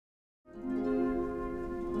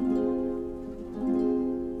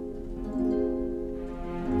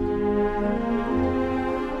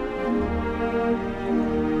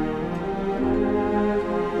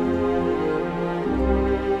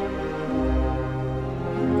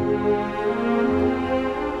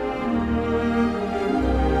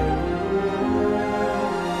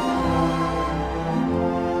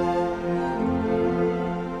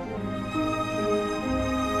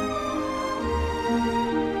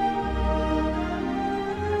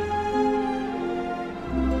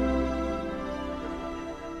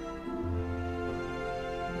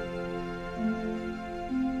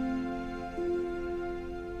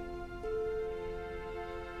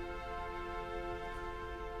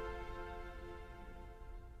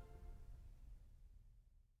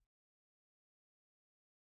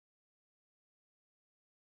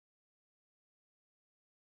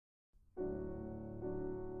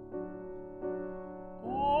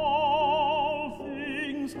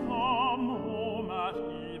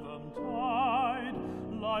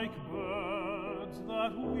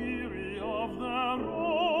that weary of their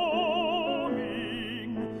roaming,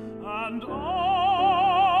 and I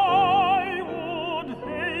would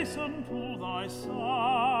hasten to thy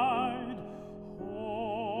side, homing.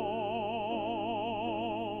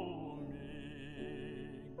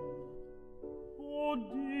 O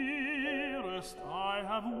dearest, I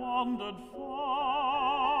have wandered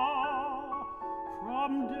far,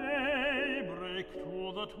 from daybreak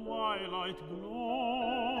to the twilight gloaming.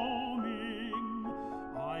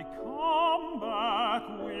 I come back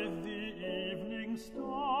with the evening star,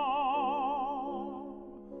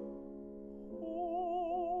 homing.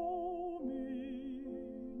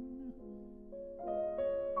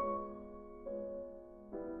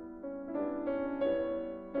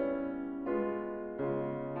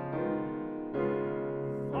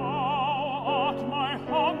 Thou art my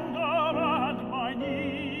hunger and my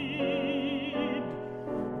need,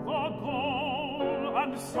 the goal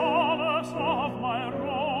and solace of my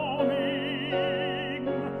roaming.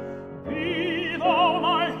 Be thou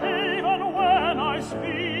my haven when I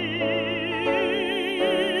speed,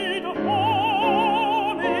 homing.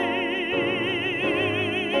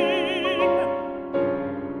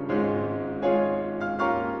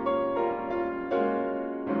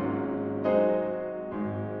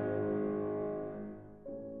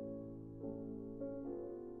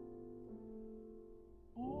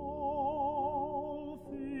 All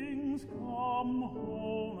things come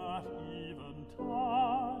home at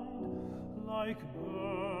eventide, like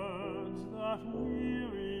birds that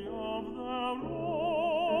weary of their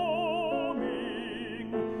roaming,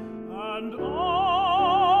 and I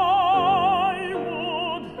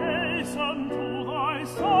would hasten to thy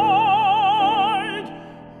side,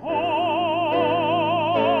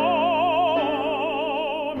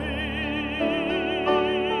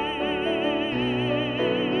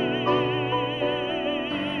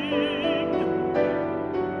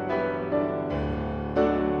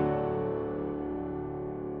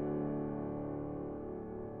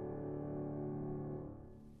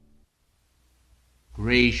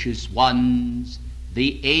 Gracious ones,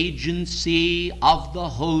 the agency of the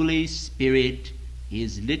Holy Spirit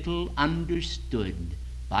is little understood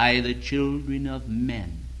by the children of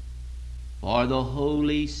men. For the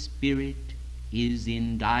Holy Spirit is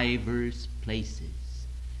in divers places,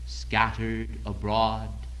 scattered abroad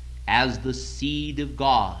as the seed of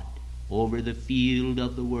God over the field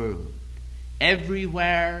of the world,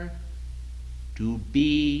 everywhere to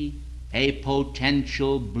be a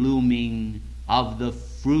potential blooming of the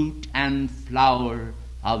fruit and flower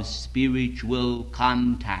of spiritual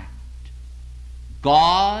contact.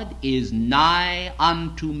 God is nigh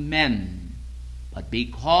unto men, but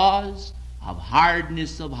because of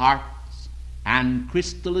hardness of hearts and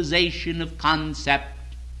crystallization of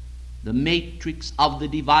concept, the matrix of the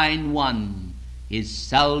Divine One is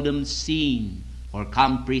seldom seen or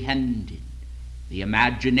comprehended. The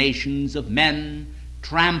imaginations of men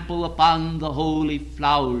trample upon the holy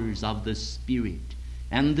flowers of the Spirit,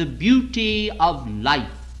 and the beauty of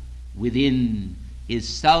life within is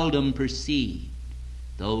seldom perceived.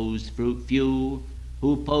 Those few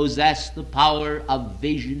who possess the power of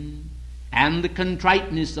vision and the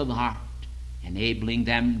contriteness of heart, enabling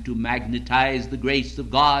them to magnetize the grace of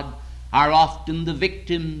God, are often the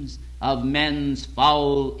victims of men's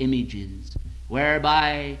foul images,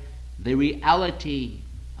 whereby the reality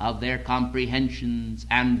of their comprehensions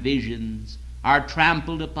and visions are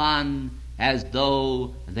trampled upon as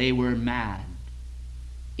though they were mad.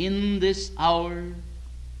 In this hour,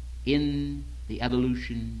 in the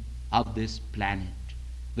evolution of this planet,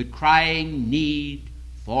 the crying need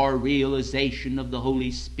for realization of the Holy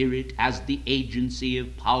Spirit as the agency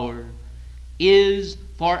of power is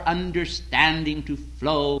for understanding to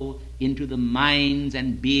flow into the minds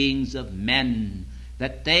and beings of men,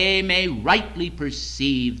 that they may rightly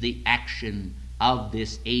perceive the action of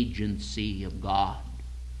this agency of God.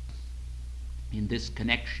 In this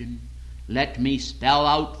connection, let me spell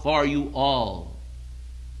out for you all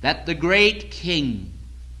that the great King,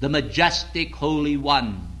 the majestic Holy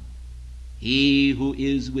One, he who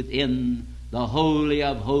is within the Holy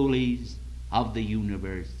of Holies of the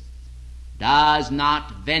universe, does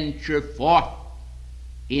not venture forth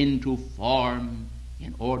into form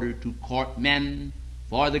in order to court men,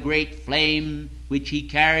 for the great flame which he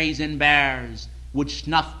carries and bears would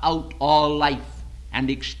snuff out all life and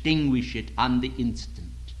extinguish it on the instant.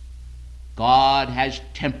 God has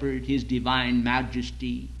tempered his divine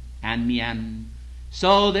majesty and mien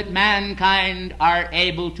so that mankind are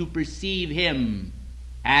able to perceive him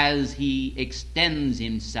as he extends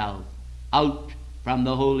himself out from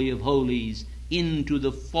the Holy of Holies into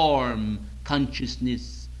the form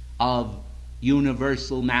consciousness of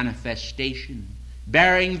universal manifestation,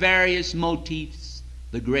 bearing various motifs,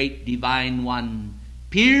 the great divine one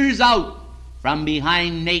peers out from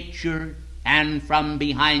behind nature and from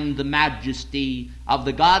behind the majesty of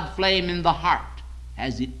the God flame in the heart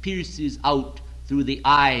as it pierces out through the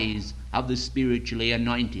eyes of the spiritually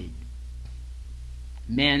anointed.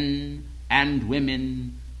 Men and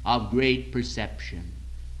women of great perception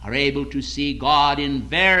are able to see God in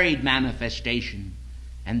varied manifestation,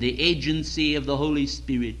 and the agency of the Holy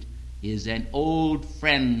Spirit is an old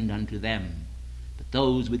friend unto them. But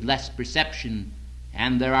those with less perception,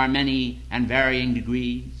 and there are many and varying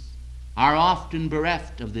degrees, are often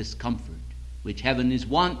bereft of this comfort which heaven is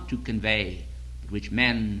wont to convey, but which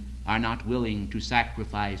men are not willing to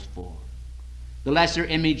sacrifice for. The lesser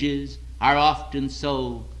images are often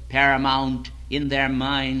so paramount in their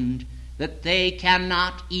mind that they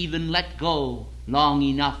cannot even let go long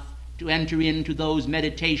enough to enter into those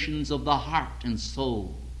meditations of the heart and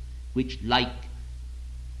soul which, like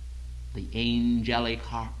the angelic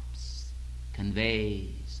harps,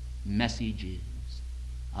 conveys messages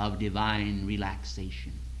of divine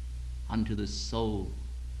relaxation unto the soul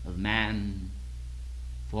of man,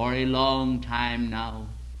 for a long time now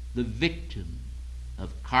the victim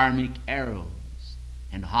of karmic arrows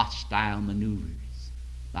and hostile maneuvers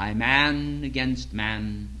by man against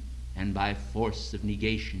man and by force of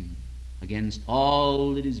negation against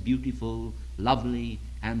all that is beautiful, lovely,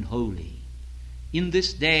 and holy. In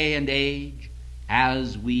this day and age,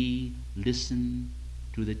 as we listen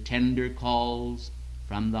to the tender calls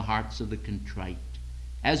from the hearts of the contrite,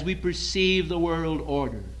 as we perceive the world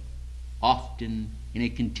order, often in a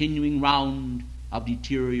continuing round of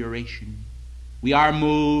deterioration, we are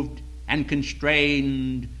moved and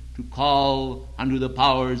constrained to call unto the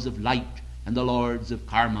powers of light and the lords of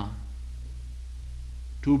karma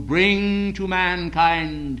to bring to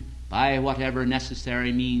mankind, by whatever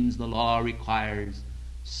necessary means the law requires,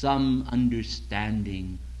 some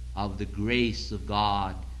understanding of the grace of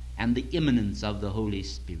God and the immanence of the Holy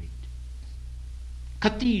Spirit.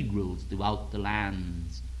 Cathedrals throughout the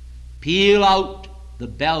lands peal out the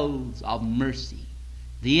bells of mercy,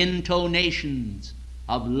 the intonations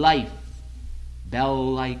of life,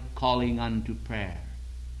 bell-like calling unto prayer.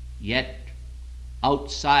 Yet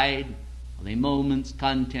outside of a moment's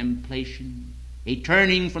contemplation, a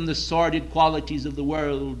turning from the sordid qualities of the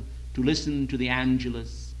world to listen to the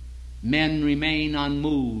Angelus, men remain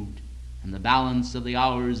unmoved, and the balance of the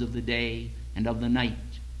hours of the day and of the night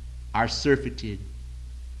are surfeited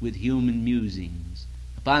with human musings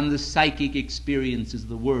upon the psychic experiences of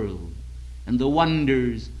the world and the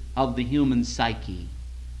wonders of the human psyche.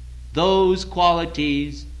 Those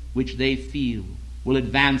qualities which they feel will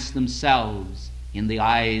advance themselves in the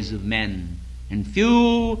eyes of men, and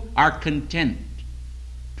few are content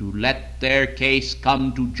to let their case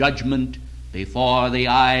come to judgment before the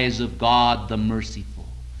eyes of God, the merciful,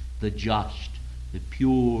 the just, the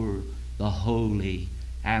pure, the holy,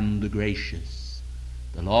 and the gracious.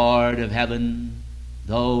 The Lord of heaven,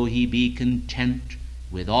 though he be content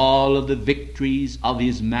with all of the victories of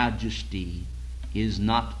his majesty, is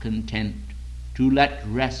not content to let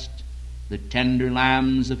rest the tender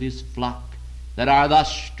lambs of his flock that are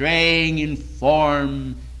thus straying in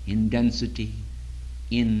form, in density,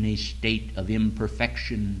 in a state of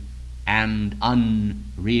imperfection and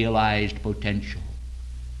unrealized potential.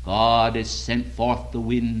 God has sent forth the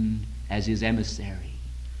wind as his emissary.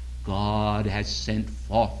 God has sent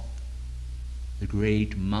forth the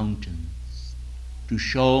great mountains to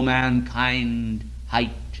show mankind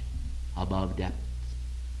height above depth.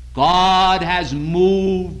 God has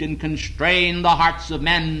moved and constrained the hearts of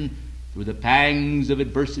men through the pangs of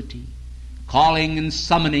adversity, calling and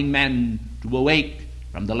summoning men to awake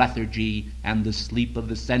from the lethargy and the sleep of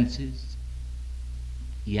the senses.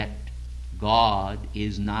 Yet God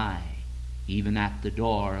is nigh, even at the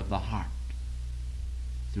door of the heart,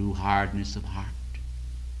 through hardness of heart,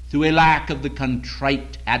 through a lack of the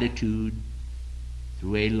contrite attitude,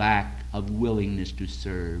 through a lack of willingness to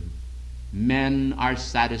serve. Men are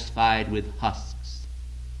satisfied with husks,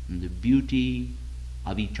 and the beauty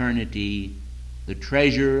of eternity, the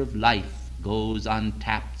treasure of life, goes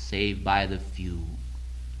untapped save by the few.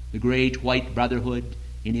 The great white brotherhood,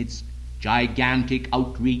 in its gigantic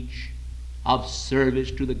outreach of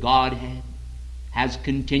service to the Godhead, has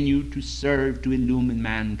continued to serve to illumine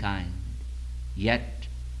mankind. Yet,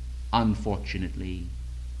 unfortunately,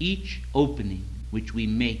 each opening which we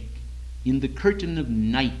make in the curtain of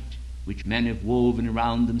night which men have woven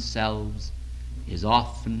around themselves is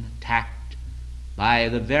often attacked by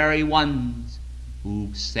the very ones who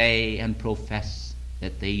say and profess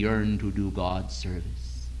that they yearn to do God's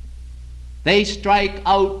service. They strike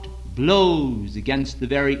out blows against the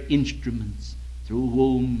very instruments through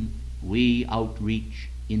whom we outreach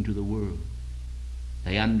into the world.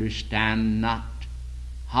 They understand not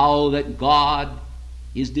how that God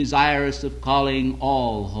is desirous of calling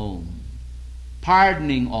all home,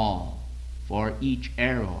 pardoning all for each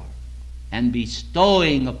error, and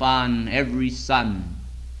bestowing upon every son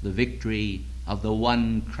the victory of the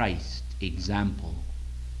one Christ example,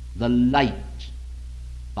 the light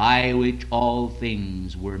by which all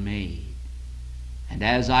things were made. And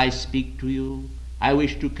as I speak to you, I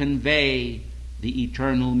wish to convey the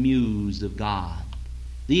eternal muse of God,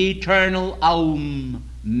 the eternal Aum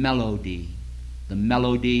melody, the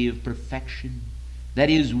melody of perfection that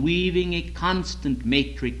is weaving a constant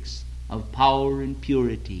matrix of power and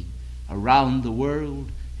purity around the world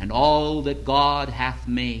and all that God hath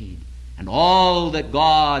made and all that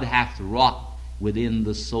God hath wrought within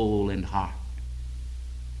the soul and heart.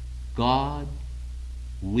 God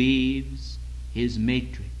weaves his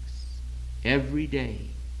matrix every day,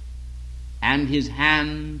 and his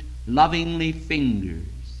hand lovingly fingers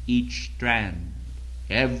each strand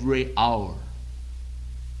every hour,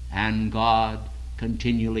 and God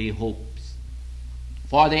continually hopes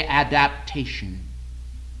for the adaptation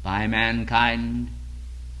by mankind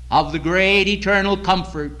of the great eternal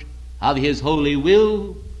comfort of his holy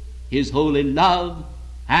will, his holy love,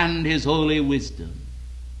 and his holy wisdom.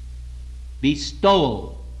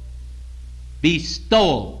 Bestowal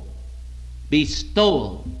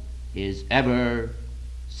is ever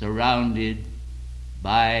surrounded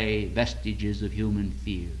by vestiges of human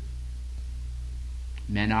fear.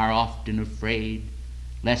 Men are often afraid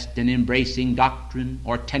lest in embracing doctrine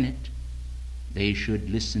or tenet they should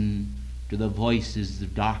listen to the voices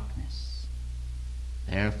of darkness.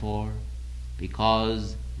 Therefore,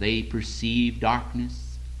 because they perceive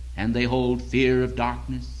darkness and they hold fear of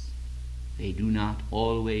darkness, they do not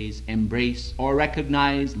always embrace or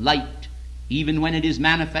recognize light, even when it is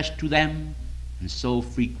manifest to them, and so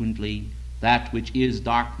frequently that which is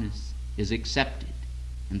darkness is accepted,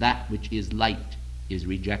 and that which is light is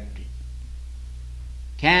rejected.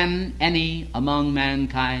 Can any among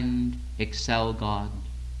mankind excel God?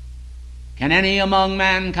 Can any among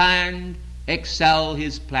mankind excel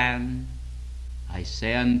his plan? I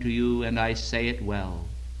say unto you, and I say it well,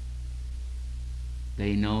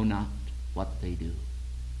 they know not what they do.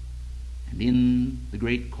 And in the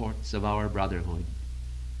great courts of our brotherhood,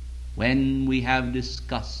 when we have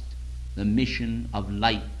discussed the mission of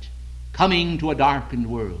light coming to a darkened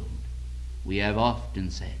world, we have often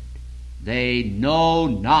said, they know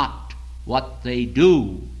not what they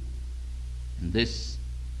do. And this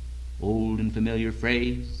old and familiar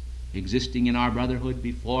phrase, existing in our brotherhood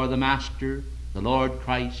before the Master, the Lord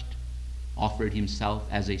Christ, offered himself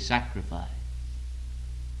as a sacrifice,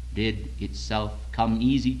 did itself come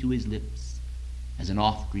easy to his lips as an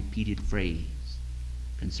oft-repeated phrase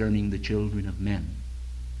concerning the children of men.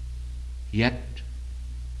 Yet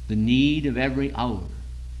the need of every hour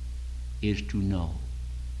is to know,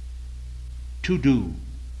 to do,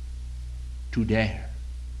 to dare,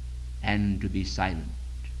 and to be silent.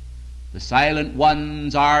 The silent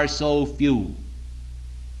ones are so few,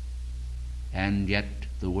 and yet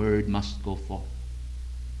the word must go forth.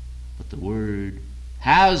 But the word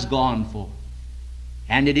has gone forth,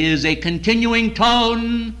 and it is a continuing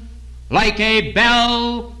tone like a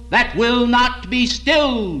bell that will not be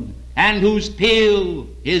stilled and whose peal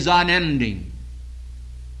is unending.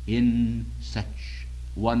 In such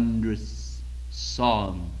wondrous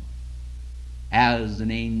song as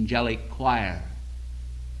an angelic choir,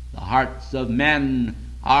 the hearts of men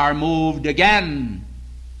are moved again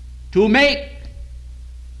to make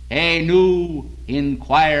a new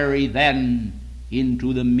inquiry then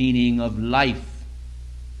into the meaning of life.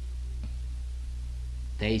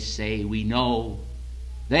 They say we know,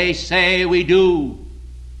 they say we do,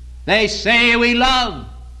 they say we love,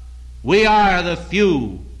 we are the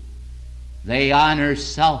few. They honor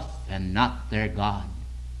self and not their God,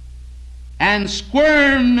 and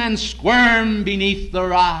squirm beneath the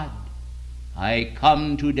rod. I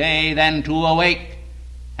come today then to awake,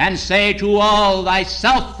 and say to all,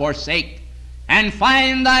 thyself forsake, and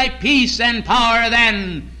find thy peace and power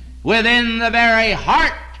then within the very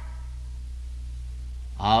heart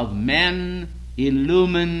of men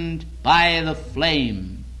illumined by the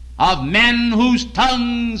flame, of men whose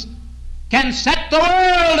tongues can set the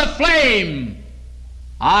world aflame.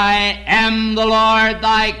 I am the Lord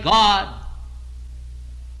thy God,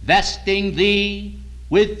 vesting thee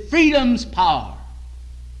with freedom's power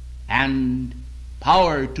and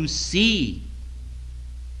power to see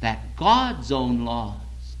that God's own laws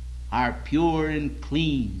are pure and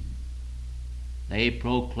clean, They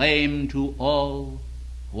proclaim to all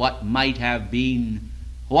what might have been,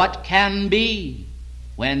 what can be,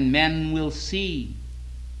 when men will see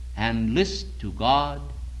and list to God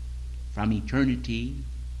from eternity,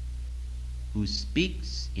 who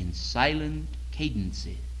speaks in silent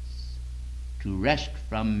cadences to wrest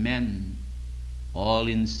from men all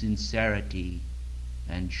insincerity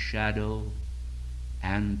and shadow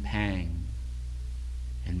and pang,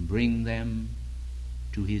 and bring them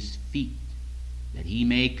to his feet, that he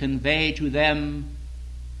may convey to them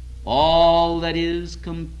all that is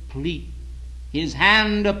complete. His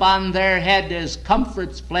hand upon their head as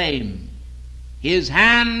comfort's flame, his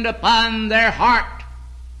hand upon their heart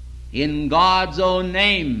in God's own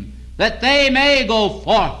name, that they may go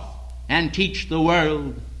forth and teach the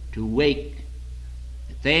world to wake,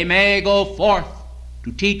 that they may go forth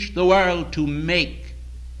to teach the world to make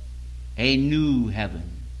a new heaven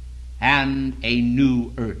and a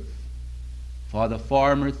new earth, for the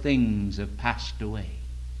former things have passed away.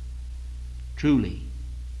 Truly,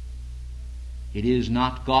 it is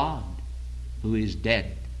not God who is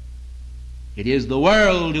dead. It is the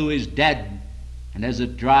world who is dead, and as a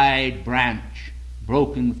dried branch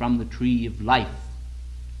broken from the tree of life,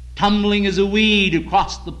 tumbling as a weed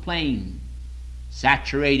across the plain,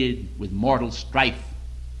 saturated with mortal strife.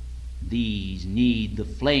 These need the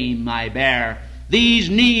flame I bear. These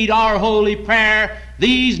need our holy prayer.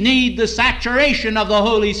 These need the saturation of the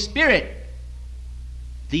Holy Spirit.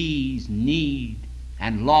 These need,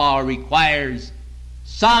 and law requires,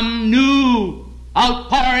 some new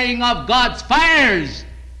outpouring of God's fires,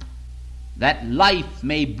 that life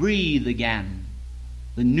may breathe again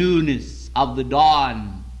the newness of the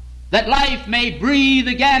dawn, that life may breathe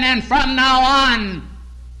again, and from now on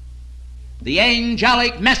the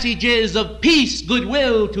angelic messages of peace,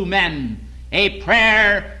 goodwill to men, a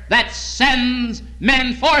prayer that sends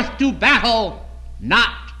men forth to battle,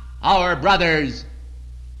 not our brothers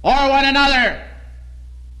or one another,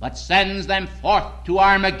 but sends them forth to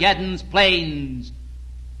Armageddon's plains,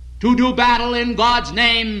 to do battle in God's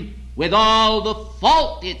name with all the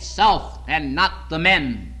fault itself and not the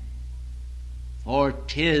men. For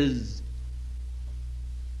 'tis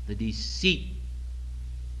the deceit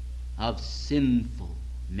of sinful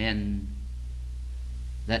men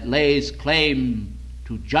that lays claim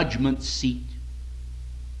to judgment's seat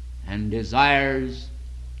and desires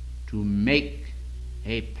to make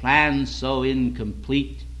a plan so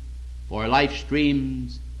incomplete for life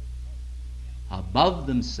streams above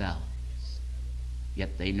themselves,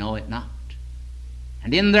 yet they know it not.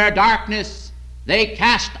 And in their darkness they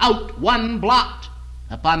cast out one blot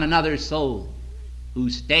upon another soul,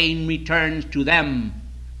 whose stain returns to them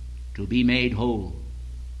to be made whole.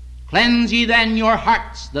 Cleanse ye then your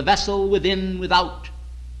hearts, the vessel within, without,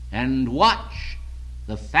 and watch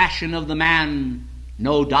the fashion of the man,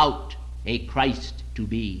 no doubt a Christ to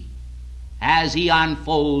be, as he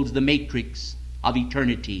unfolds the matrix of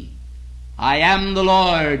eternity. I am the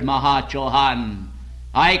Lord, Maha Chohan.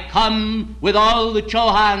 I come with all the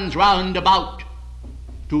Chohans round about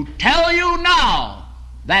to tell you now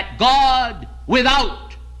that God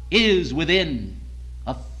without is within,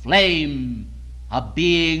 a flame, a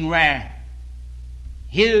being rare.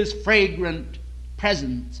 His fragrant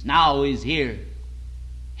presence now is here.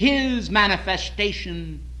 His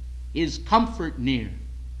manifestation is comfort near,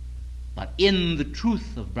 but in the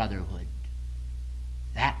truth of brotherhood,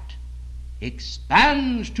 that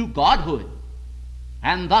expands to godhood,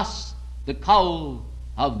 and thus the cowl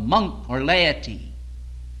of monk or laity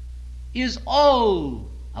is all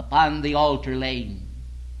upon the altar lain,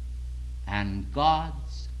 and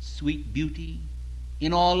God's sweet beauty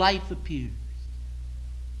in all life appears,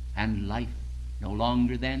 and life no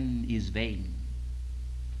longer then is vain.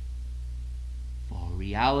 For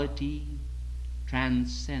reality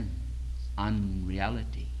transcends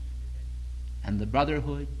unreality, and the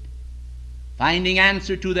brotherhood, finding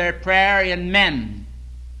answer to their prayer in men,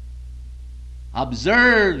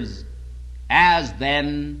 observes as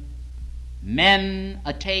then men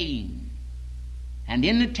attain, and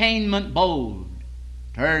in attainment bold,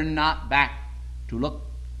 turn not back to look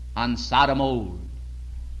on Sodom old,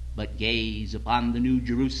 but gaze upon the new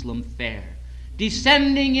Jerusalem fair,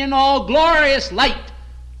 descending in all glorious light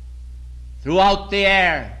throughout the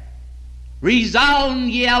air. Resound,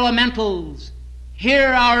 ye elementals, hear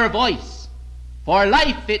our voice, for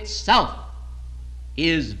life itself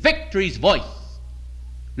is victory's voice.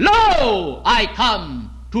 Lo, I come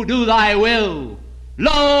to do thy will.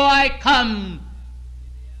 Lo, I come,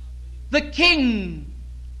 the King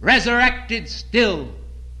resurrected still,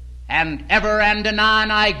 and ever and anon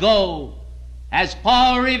I go, as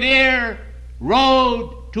Paul Revere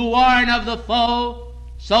rode to warn of the foe,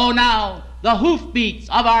 so now the hoofbeats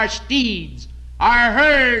of our steeds are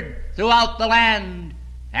heard throughout the land,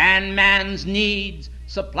 and man's needs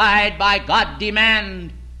supplied by God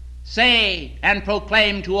demand. Say and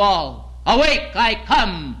proclaim to all, awake, I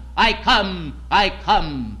come, I come, I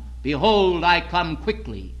come. Behold, I come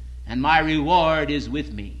quickly, and my reward is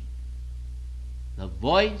with me. The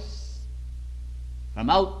voice from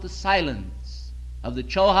out the silence of the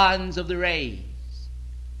Chohans of the rays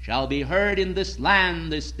shall be heard in this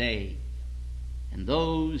land this day, and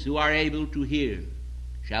those who are able to hear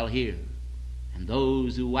shall hear, and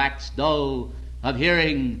those who wax dull of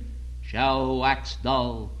hearing shall wax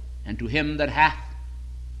dull, and to him that hath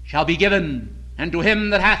shall be given, and to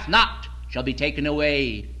him that hath not shall be taken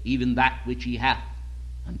away even that which he hath,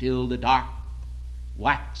 until the dark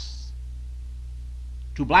wax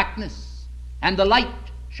to blackness, and the light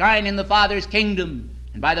shine in the Father's kingdom,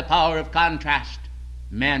 and by the power of contrast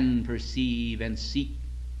men perceive and seek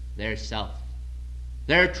their self,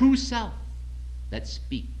 their true self that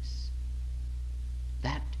speaks,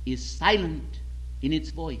 that is silent in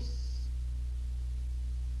its voice,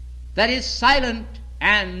 that is silent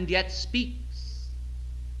and yet speaks.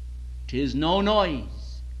 'Tis no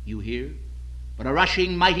noise you hear, but a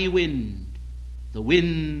rushing mighty wind, the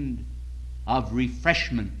wind of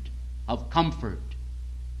refreshment, of comfort,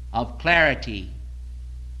 of clarity,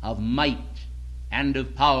 of might, and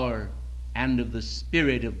of power, and of the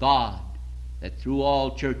Spirit of God, that through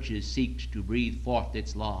all churches seeks to breathe forth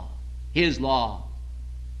its law. His law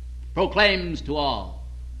proclaims to all,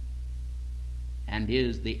 and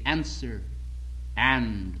is the answer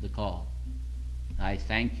and the call. I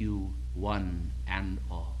thank you, one and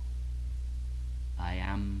all. I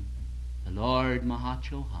am the Lord Maha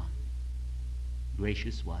Chohan,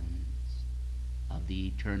 gracious ones of the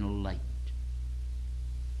eternal light.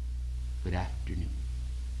 Good afternoon.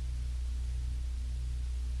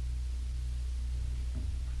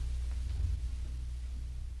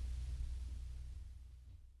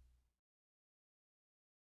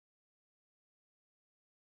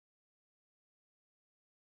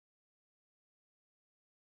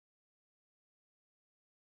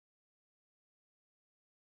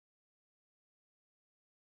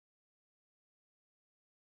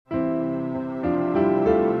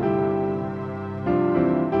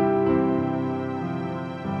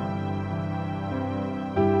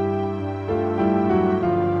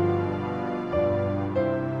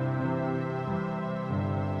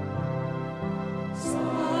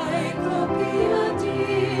 Cyclopea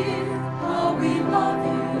dear, how we love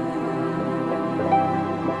you.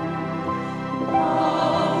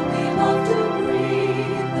 How we love to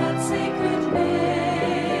breathe that sacred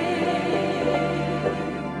name.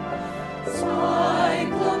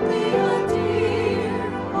 Cyclopea dear,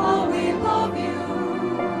 how we love you.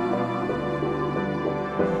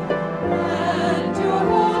 And your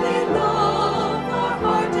holy love our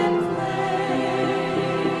heart inflames.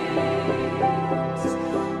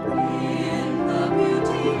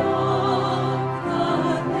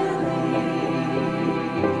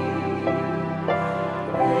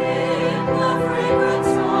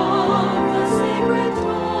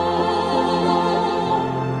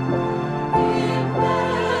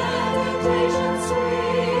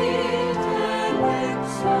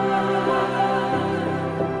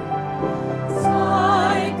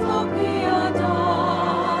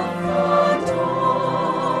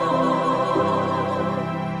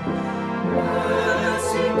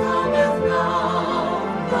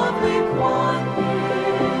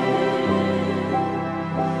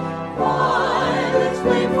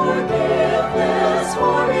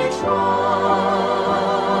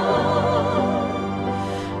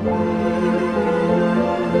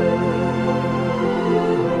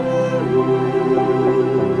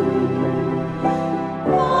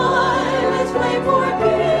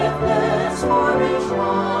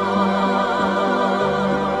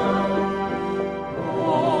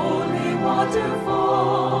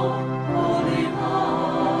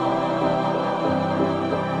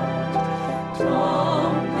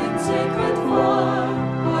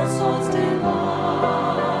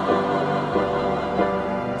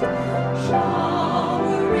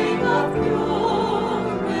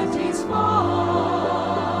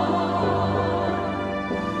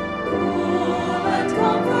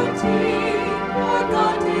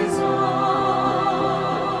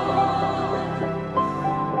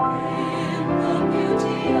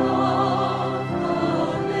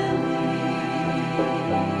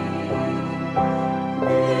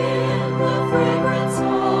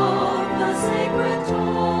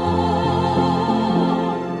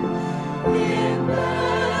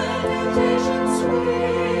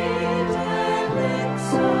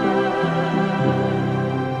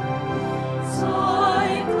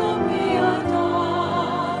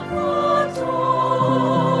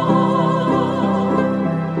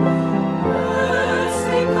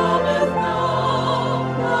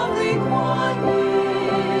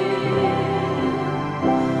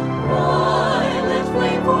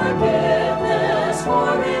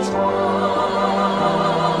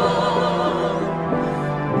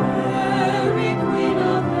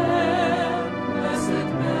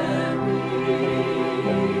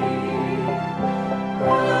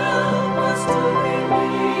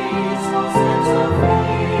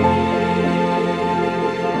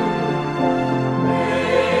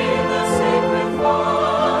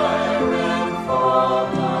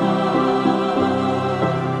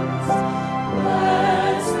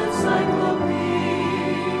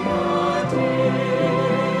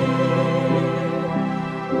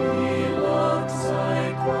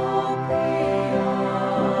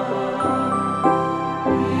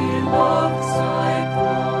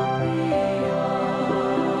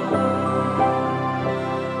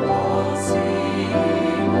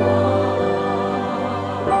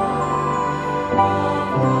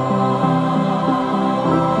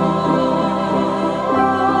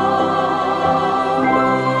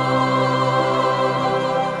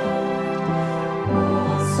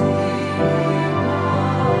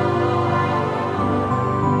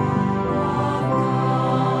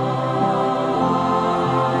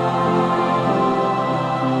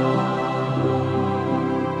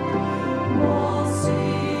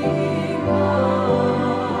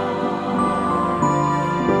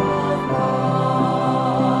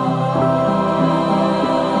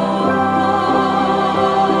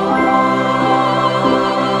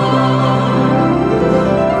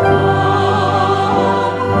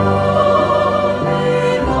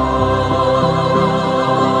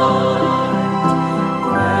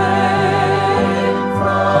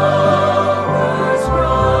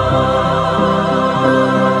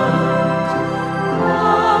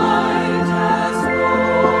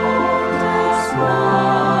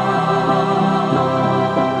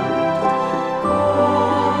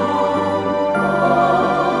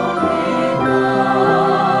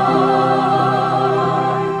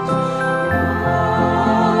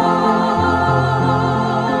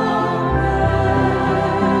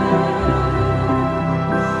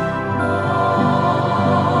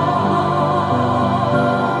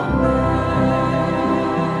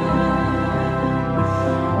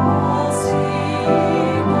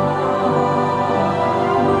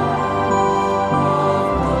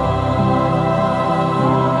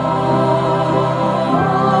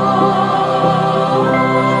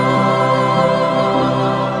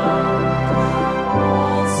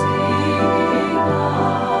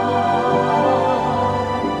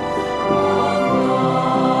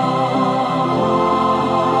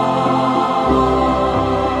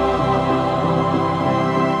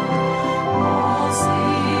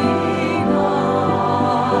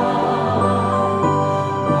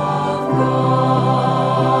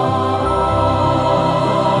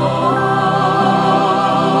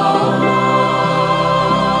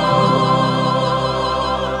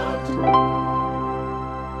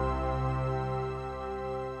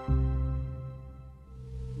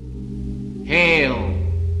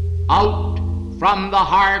 From the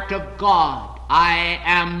heart of God I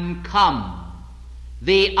am come,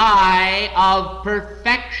 the eye of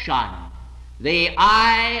perfection, the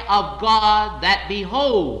eye of God that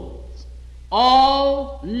beholds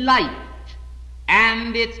all light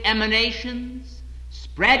and its emanations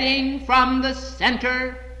spreading from the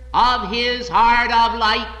center of his heart of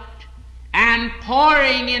light and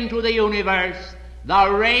pouring into the universe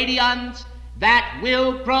the radiance that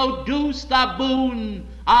will produce the boon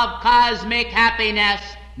of cosmic happiness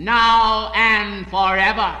now and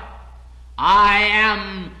forever. I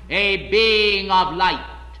am a being of light.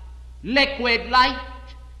 Liquid light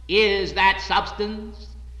is that substance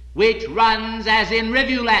which runs as in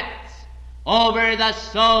rivulets over the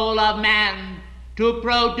soul of man to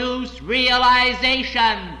produce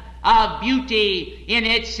realization of beauty in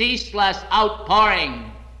its ceaseless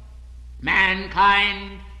outpouring.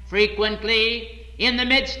 Mankind frequently, in the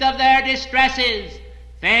midst of their distresses,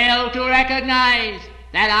 fail to recognize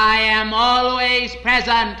that I am always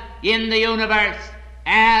present in the universe,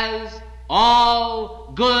 as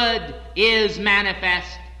all good is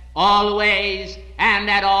manifest, always and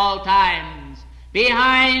at all times.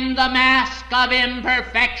 Behind the mask of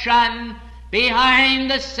imperfection,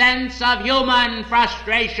 behind the sense of human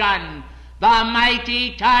frustration, the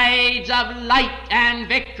mighty tides of light and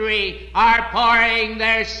victory are pouring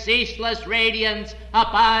their ceaseless radiance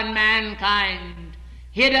upon mankind.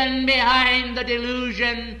 Hidden behind the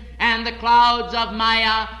delusion and the clouds of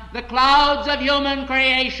Maya, the clouds of human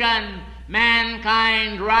creation,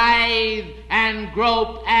 mankind writhe and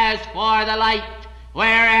grope as for the light,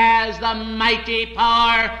 whereas the mighty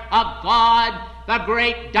power of God the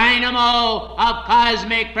great dynamo of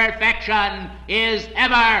cosmic perfection, is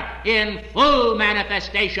ever in full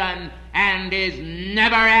manifestation and is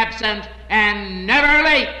never absent and never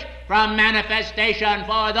late from manifestation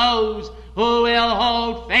for those who will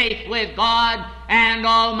hold faith with God and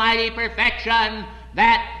almighty perfection,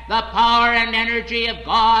 that the power and energy of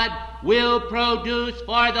God will produce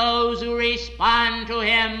for those who respond to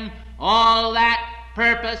Him all that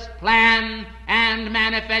purpose, plan, and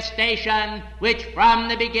manifestation which from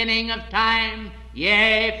the beginning of time,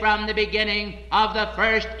 yea, from the beginning of the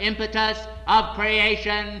first impetus of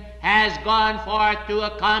creation, has gone forth to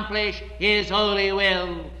accomplish His holy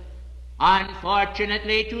will.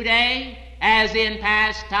 Unfortunately today, as in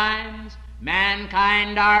past times,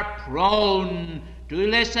 mankind are prone to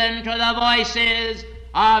listen to the voices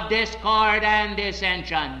of discord and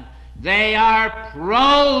dissension. They are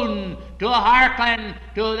prone to hearken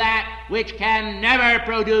to that which can never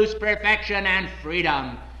produce perfection and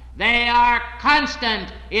freedom. They are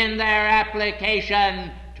constant in their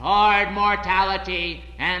application toward mortality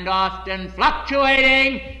and often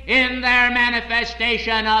fluctuating in their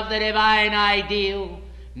manifestation of the divine ideal.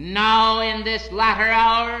 Now in this latter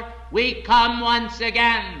hour we come once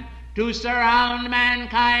again to surround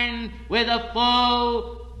mankind with a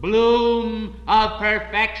full bloom of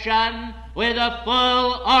perfection, with a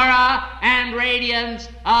full aura and radiance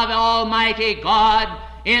of Almighty God,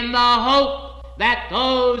 in the hope that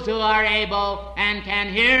those who are able and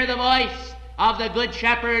can hear the voice of the Good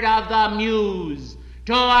Shepherd of the Muse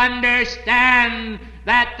to understand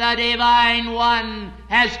that the Divine One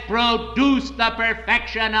has produced the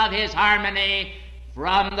perfection of His harmony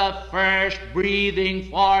from the first breathing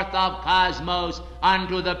forth of cosmos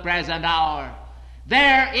unto the present hour.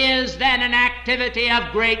 There is then an activity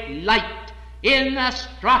of great light in the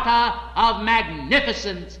strata of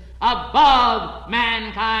magnificence above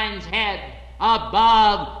mankind's head,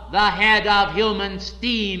 above the head of human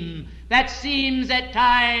steam, that seems at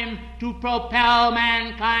time to propel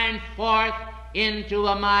mankind forth into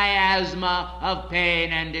a miasma of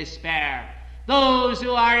pain and despair. Those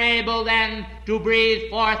who are able then to breathe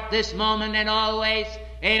forth this moment and always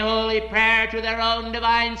a holy prayer to their own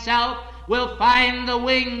divine self will find the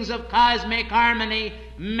wings of cosmic harmony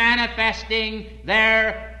manifesting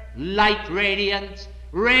their light radiance,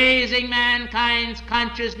 raising mankind's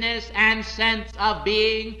consciousness and sense of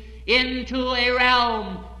being into a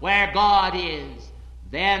realm where God is.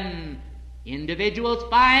 Then individuals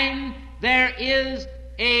find there is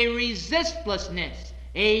a resistlessness,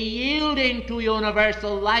 a yielding to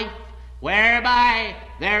universal life, whereby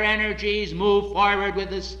their energies move forward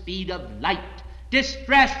with the speed of light.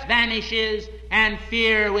 Distress vanishes and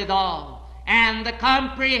fear withal, and the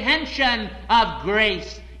comprehension of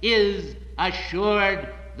grace is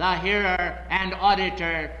assured the hearer and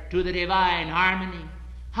auditor to the divine harmony.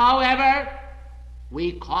 However,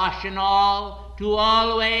 we caution all to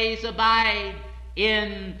always abide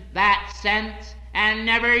in that sense and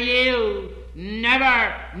never yield,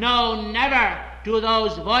 never, no, never, to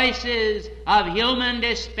those voices of human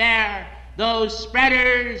despair, those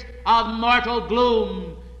spreaders of mortal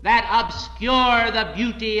gloom that obscure the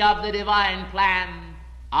beauty of the divine plan.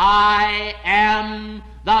 I am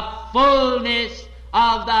the fullness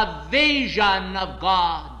of the vision of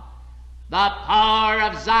God, the power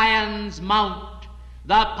of Zion's mount,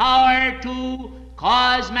 the power to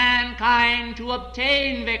cause mankind to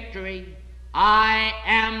obtain victory. I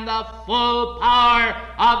am the full power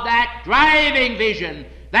of that driving vision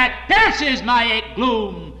that pierces my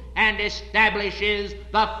gloom and establishes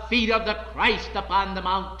the feet of the Christ upon the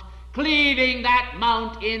mount, cleaving that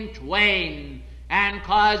mount in twain and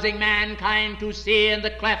causing mankind to see in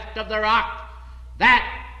the cleft of the rock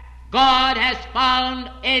that God has found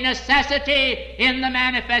a necessity in the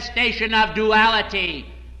manifestation of duality,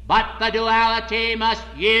 but the duality must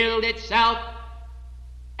yield itself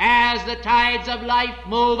as the tides of life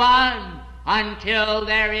move on until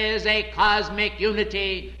there is a cosmic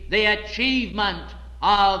unity, the achievement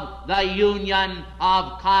of the union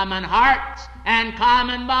of common hearts and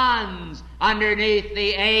common bonds underneath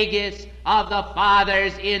the aegis of the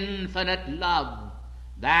Father's infinite love.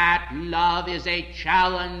 That love is a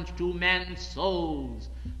challenge to men's souls,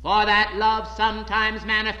 for that love sometimes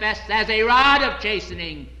manifests as a rod of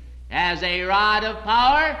chastening, as a rod of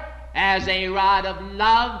power, as a rod of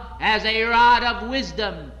love, as a rod of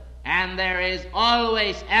wisdom, and there is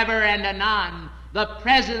always, ever and anon, the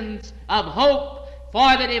presence of hope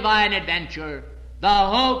for the divine adventure, the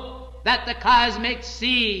hope that the cosmic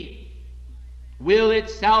sea will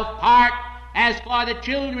itself part, as for the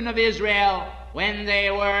children of Israel when they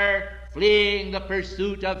were fleeing the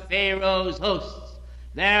pursuit of Pharaoh's hosts.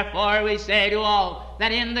 Therefore we say to all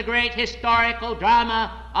that in the great historical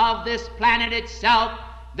drama of this planet itself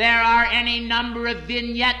there are any number of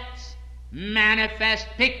vignettes, manifest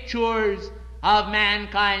pictures of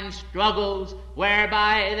mankind's struggles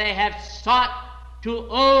whereby they have sought to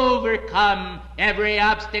overcome every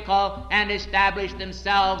obstacle and establish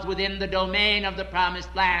themselves within the domain of the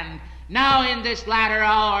promised land. Now in this latter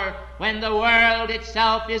hour, when the world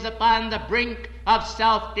itself is upon the brink of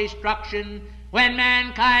self-destruction, when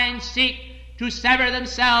mankind seek to sever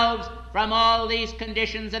themselves from all these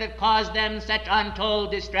conditions that have caused them such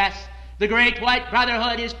untold distress, the great white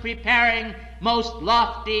brotherhood is preparing most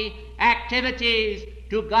lofty activities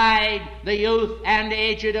to guide the youth and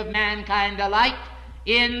aged of mankind alike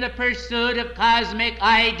in the pursuit of cosmic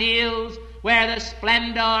ideals, where the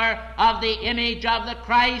splendor of the image of the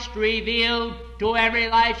Christ revealed to every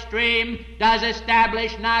life stream does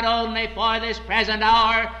establish not only for this present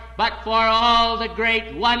hour, but for all the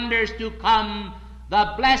great wonders to come,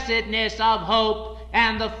 the blessedness of hope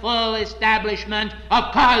and the full establishment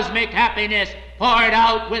of cosmic happiness poured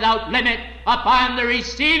out without limit upon the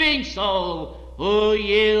receiving soul, who,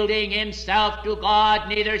 yielding himself to God,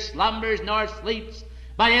 neither slumbers nor sleeps,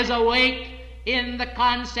 but is awake in the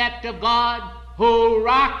concept of God, who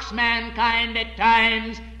rocks mankind at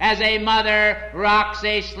times as a mother rocks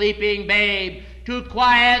a sleeping babe, to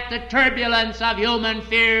quiet the turbulence of human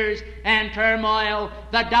fears and turmoil,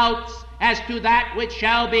 the doubts as to that which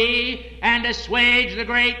shall be, and assuage the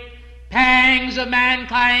great pangs of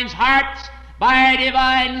mankind's hearts by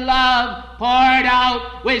divine love poured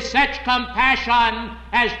out with such compassion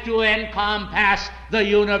as to encompass the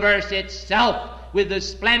universe itself with the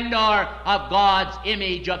splendor of God's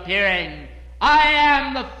image appearing. I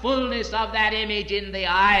am the fullness of that image in the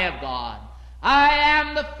eye of God. I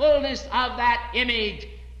am the fullness of that image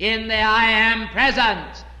in the I am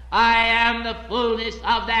presence. I am the fullness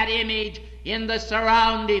of that image in the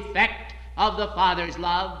surround effect of the Father's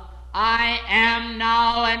love. I am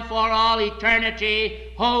now and for all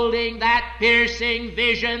eternity holding that piercing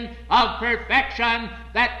vision of perfection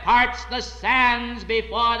that parts the sands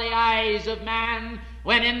before the eyes of man,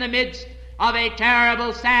 when in the midst of a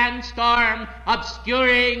terrible sandstorm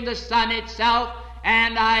obscuring the sun itself,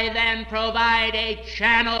 and I then provide a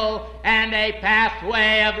channel and a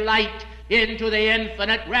pathway of light into the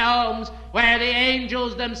infinite realms, where the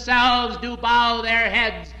angels themselves do bow their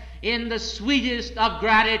heads in the sweetest of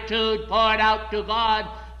gratitude poured out to God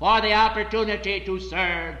for the opportunity to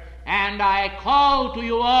serve. And I call to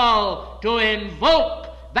you all to invoke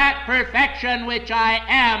that perfection which I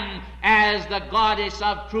am, as the goddess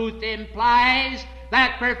of truth implies,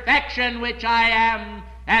 that perfection which I am,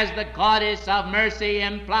 as the goddess of mercy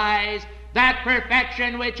implies, that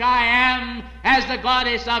perfection which I am, as the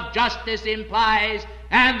goddess of justice implies,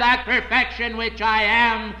 and that perfection which I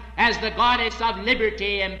am, as the goddess of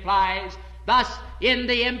liberty implies. Thus, in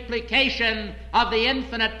the implication of the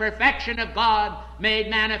infinite perfection of God made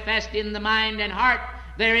manifest in the mind and heart,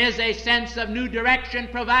 there is a sense of new direction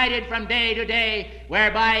provided from day to day,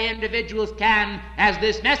 whereby individuals can, as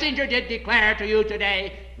this messenger did declare to you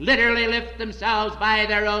today, literally lift themselves by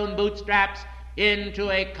their own bootstraps into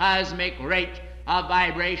a cosmic rate of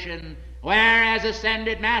vibration, where as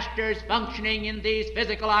ascended masters functioning in these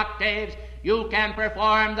physical octaves, you can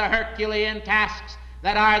perform the Herculean tasks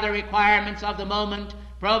that are the requirements of the moment,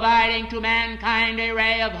 providing to mankind a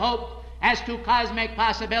ray of hope as to cosmic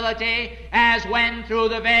possibility, as when through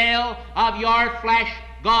the veil of your flesh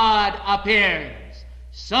God appears.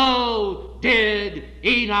 So did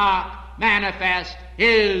Enoch manifest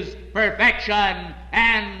his perfection,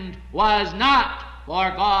 and was not,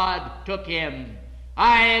 for God took him.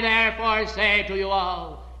 I therefore say to you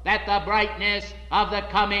all that the brightness of the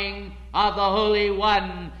coming of the Holy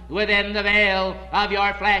One within the veil of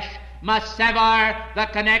your flesh must sever the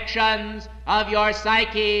connections of your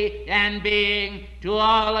psyche and being to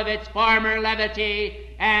all of its former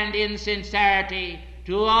levity and insincerity,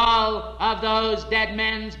 to all of those dead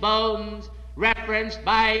men's bones referenced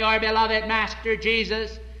by your beloved Master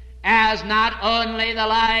Jesus as not only the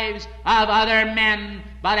lives of other men,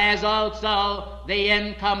 but as also the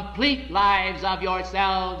incomplete lives of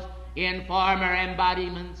yourselves in former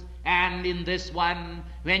embodiments, and in this one,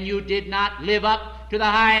 when you did not live up to the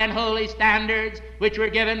high and holy standards which were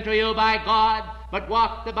given to you by God, but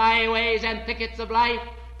walked the byways and thickets of life,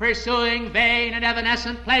 pursuing vain and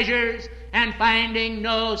evanescent pleasures, and finding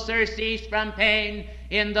no surcease from pain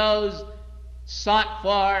in those sought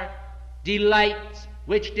for delights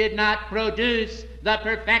which did not produce the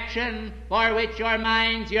perfection for which your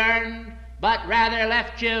minds yearned, but rather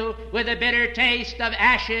left you with a bitter taste of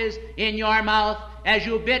ashes in your mouth as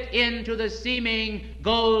you bit into the seeming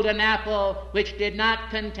golden apple which did not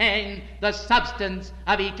contain the substance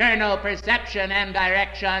of eternal perception and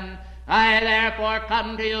direction. I therefore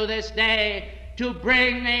come to you this day to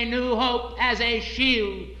bring a new hope as a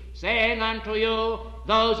shield, saying unto you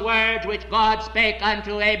those words which God spake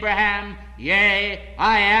unto Abraham, Yea,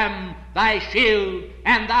 I am thy shield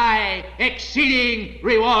and thy exceeding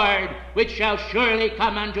reward, which shall surely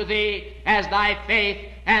come unto thee as thy faith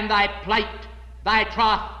and thy plight, thy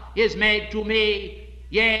troth is made to me,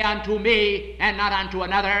 yea, unto me, and not unto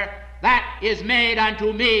another. That is made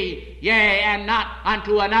unto me, yea, and not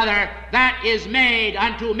unto another. That is made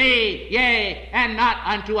unto me, yea, and not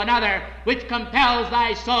unto another, which compels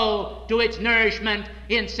thy soul to its nourishment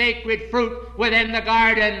in sacred fruit within the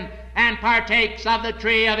garden, and partakes of the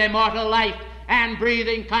tree of immortal life, and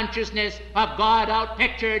breathing consciousness of God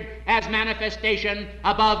outpictured as manifestation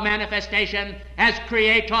above manifestation, as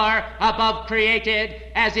creator above created,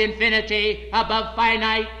 as infinity above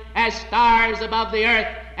finite, as stars above the earth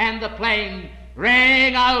and the plain,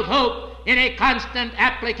 ring out hope in a constant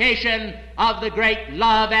application of the great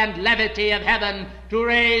love and levity of heaven to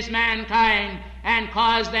raise mankind and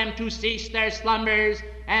cause them to cease their slumbers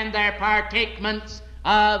and their partakements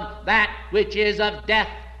of that which is of death,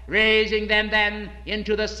 raising them then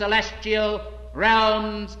into the celestial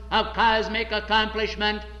realms of cosmic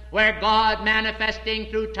accomplishment, where God, manifesting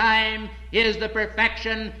through time, is the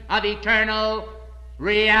perfection of eternal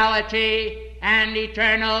reality and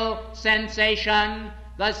eternal sensation,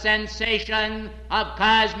 the sensation of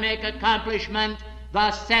cosmic accomplishment, the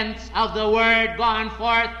sense of the word gone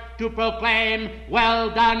forth to proclaim, Well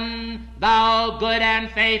done, thou good and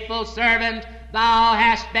faithful servant. Thou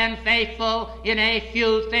hast been faithful in a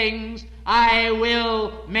few things. I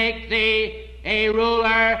will make thee a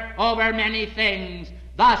ruler over many things.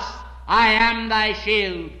 Thus I am thy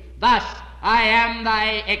shield. Thus I am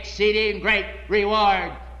thy exceeding great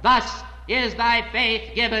reward. Thus is thy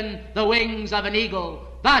faith given the wings of an eagle.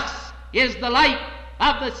 Thus is the light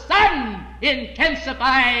of the sun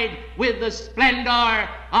intensified with the splendor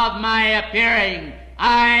of my appearing.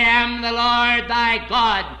 I am the Lord thy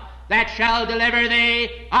God, that shall deliver thee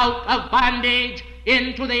out of bondage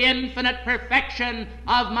into the infinite perfection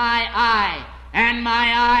of my eye, and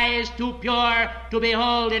my eye is too pure to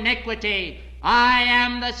behold iniquity. I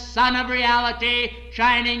am the sun of reality,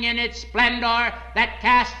 shining in its splendor, that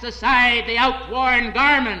casts aside the outworn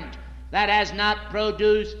garment that has not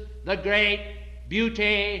produced the great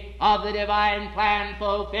beauty of the divine plan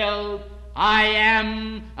fulfilled. I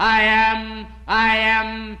am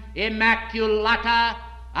Immaculata.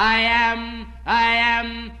 I am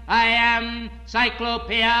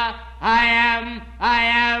Cyclopea. I am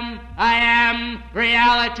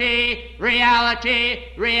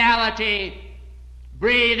reality.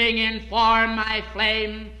 Breathing in form my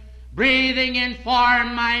flame, breathing in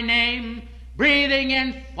form my name, breathing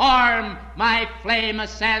in form my flame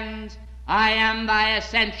ascends. I am thy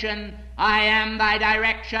ascension. I am thy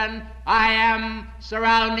direction. I am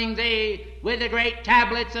surrounding thee with the great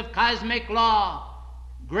tablets of cosmic law.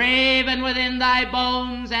 Graven within thy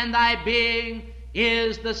bones and thy being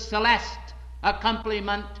is the celeste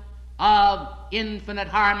accompaniment of infinite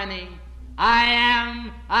harmony. I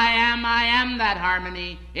am that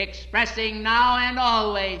harmony, expressing now and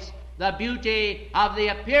always the beauty of the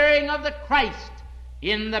appearing of the Christ.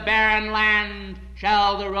 In the barren land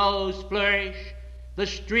shall the rose flourish. The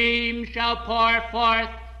stream shall pour forth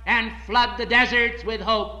and flood the deserts with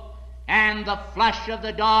hope, and the flush of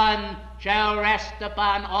the dawn shall rest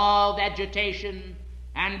upon all vegetation,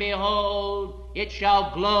 and behold, it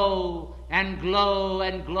shall glow and glow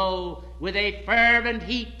and glow with a fervent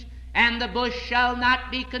heat, and the bush shall not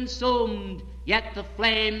be consumed, yet the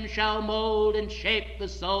flame shall mold and shape the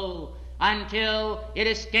soul until it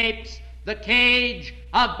escapes the cage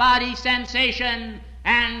of body sensation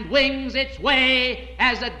and wings its way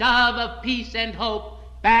as a dove of peace and hope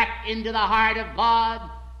back into the heart of God,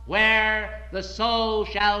 where the soul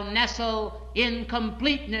shall nestle in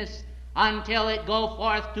completeness until it go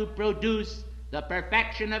forth to produce the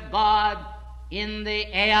perfection of God in the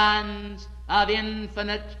aeons of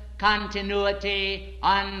infinite continuity,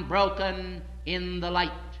 unbroken in the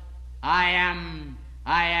light. I am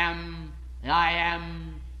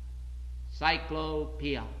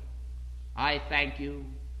Cyclopea. I thank you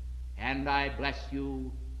and I bless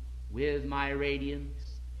you with my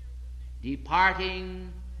radiance,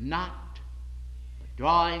 departing not, but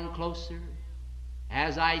drawing closer.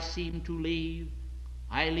 As I seem to leave,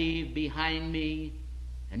 I leave behind me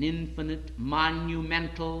an infinite,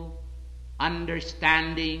 monumental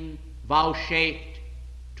understanding vouchsafed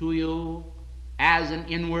to you as an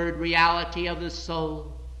inward reality of the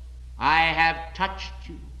soul, I have touched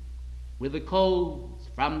you with the coals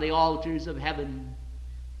from the altars of heaven.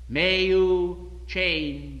 May you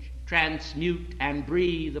change, transmute, and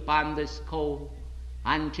breathe upon this coal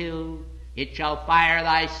until it shall fire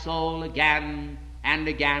thy soul again and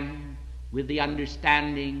again with the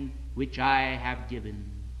understanding which I have given.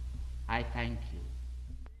 I thank you.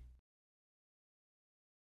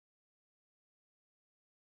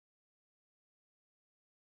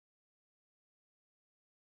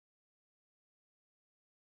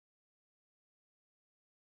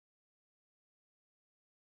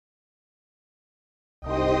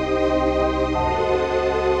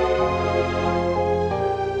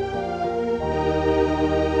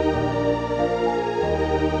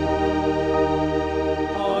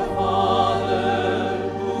 Our Father,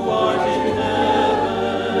 who art in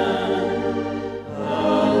heaven,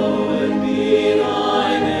 hallowed be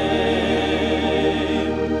thy name.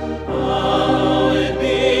 Hallowed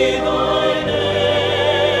be thy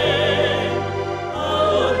name.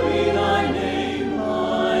 Hallowed be thy name.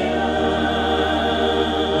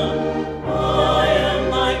 I am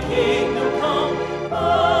thy kingdom come. I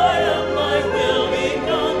am thy will be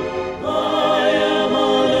done. I am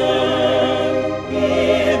on earth,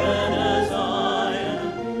 even as I am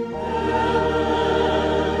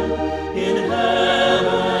in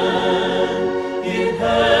heaven. In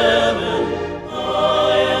heaven,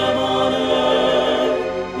 I am on earth,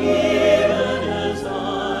 even as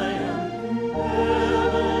I am in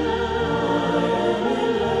heaven.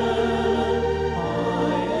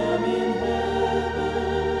 I am in heaven.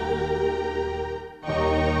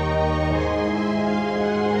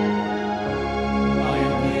 I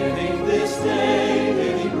am giving this day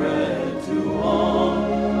daily bread to all.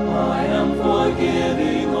 I am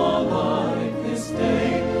forgiving all life this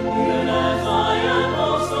day, even as I am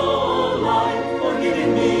also life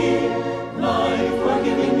forgiving me, life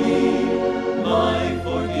forgiving me, life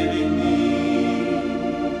forgiving me.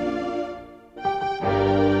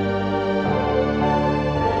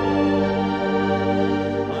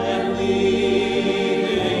 I am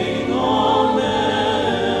leading all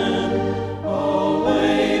men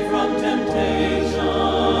away from temptation.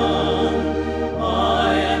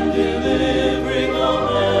 I am delivering all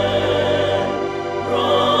men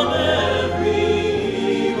from every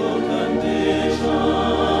evil condition.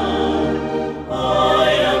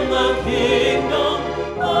 I am the kingdom,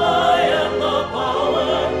 I am the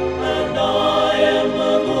power, and I am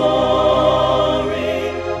the glory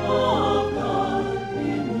of God,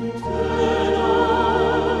 eternal,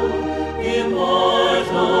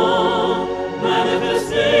 immortal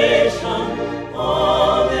manifestation.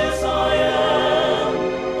 All this I am,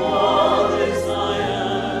 all this I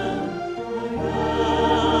am.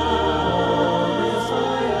 All this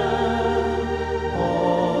I am,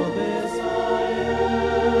 all this I am.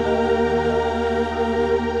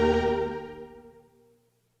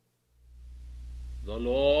 The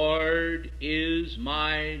Lord is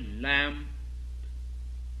my lamp.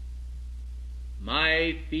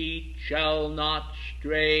 My feet shall not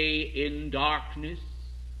stray in darkness,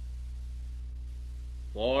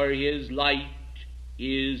 for his light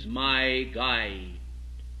is my guide.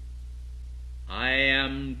 I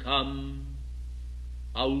am come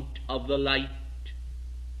out of the light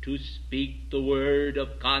to speak the word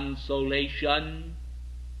of consolation.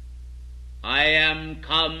 I am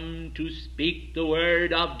come to speak the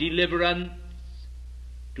word of deliverance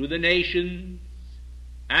to the nations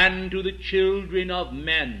and to the children of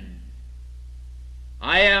men.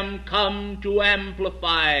 I am come to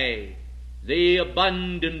amplify the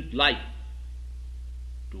abundant life,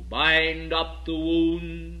 to bind up the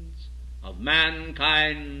wounds of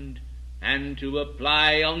mankind, and to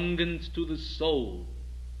apply unguents to the soul,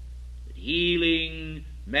 that healing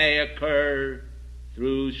may occur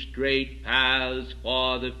through straight paths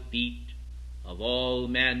for the feet of all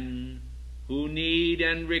men who need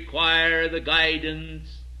and require the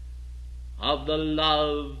guidance of the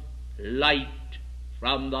love light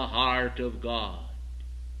from the heart of God.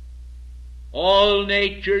 All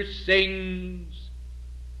nature sings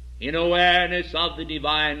in awareness of the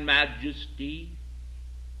divine majesty.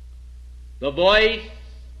 The voice,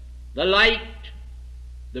 the light,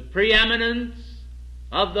 the preeminence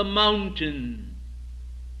of the mountain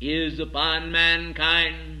is upon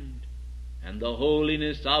mankind, and the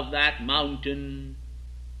holiness of that mountain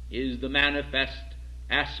is the manifest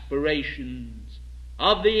aspirations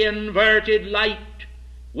of the inverted light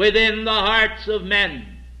within the hearts of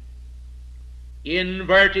men.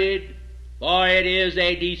 Inverted, for it is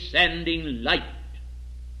a descending light,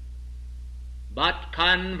 but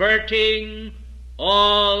converting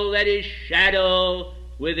all that is shadow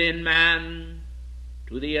within man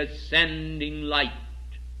to the ascending light,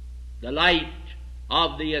 the light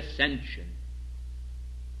of the ascension.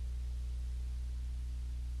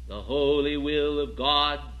 The holy will of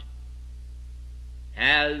God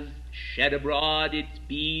has shed abroad its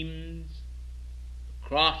beams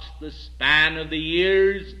across the span of the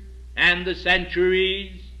years and the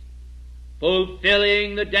centuries,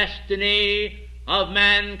 fulfilling the destiny of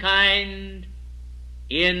mankind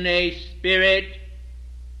in a spirit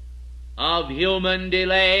of human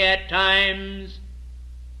delay at times,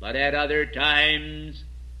 but at other times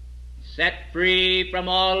set free from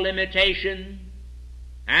all limitation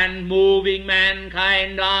and moving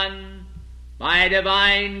mankind on by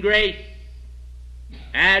divine grace,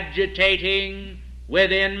 agitating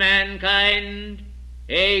within mankind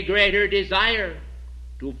a greater desire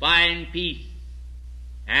to find peace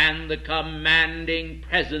and the commanding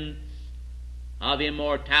presence of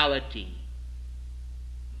immortality.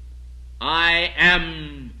 I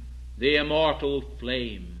am the immortal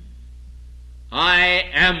flame. I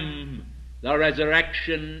am the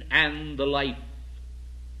resurrection and the life.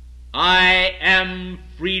 I am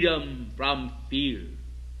freedom from fear,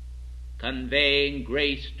 conveying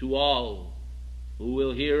grace to all who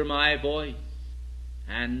will hear my voice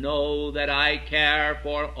and know that I care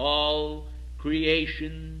for all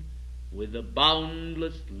creation with the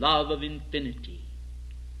boundless love of infinity.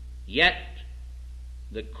 Yet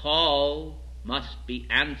the call must be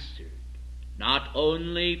answered not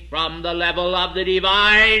only from the level of the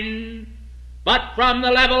divine, but from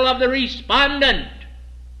the level of the respondent.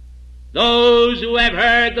 Those who have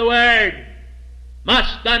heard the word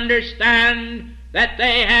must understand that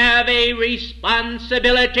they have a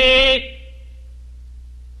responsibility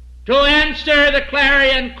to answer the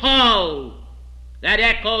clarion call that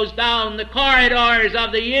echoes down the corridors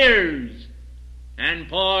of the years and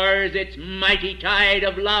pours its mighty tide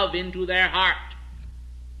of love into their heart.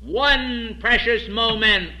 One precious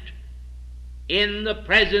moment in the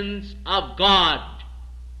presence of God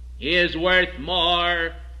is worth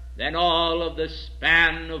more than all of the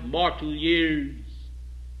span of mortal years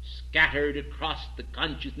scattered across the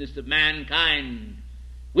consciousness of mankind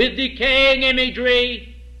with decaying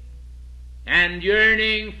imagery and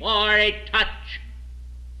yearning for a touch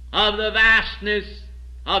of the vastness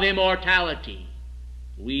of immortality.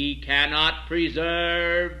 We cannot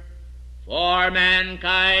preserve for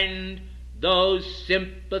mankind those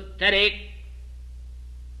sympathetic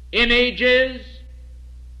images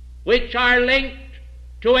which are linked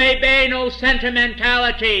to a banal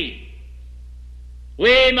sentimentality.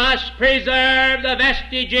 We must preserve the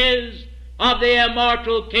vestiges of the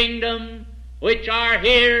immortal kingdom which are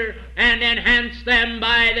here and enhance them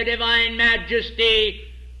by the divine majesty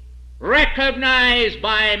recognized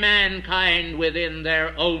by mankind within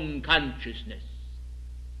their own consciousness.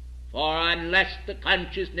 For unless the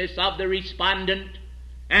consciousness of the respondent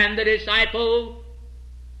and the disciple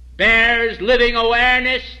bears living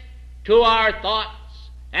awareness to our thoughts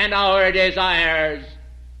and our desires,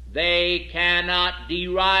 they cannot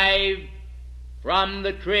derive from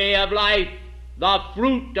the tree of life the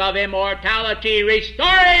fruit of immortality,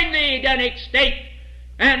 restoring the Edenic state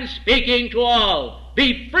and speaking to all,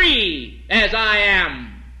 "Be free as I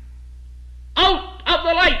am. Out of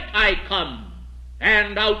the light I come,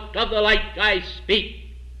 and out of the light I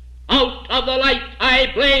speak. Out of the light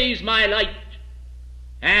I blaze my light,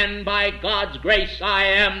 and by God's grace I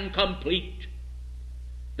am complete."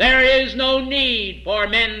 There is no need for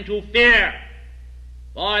men to fear,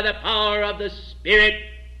 for the power of the Spirit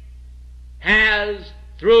has,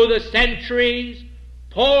 through the centuries,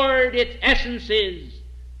 poured its essences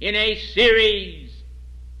in a series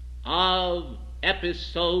of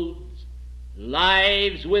episodes,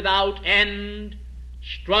 lives without end,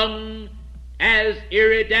 strung as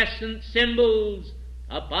iridescent symbols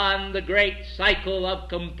upon the great cycle of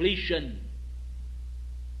completion.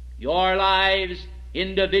 Your lives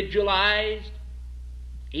individualized,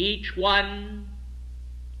 each one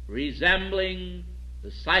resembling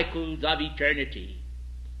the cycles of eternity.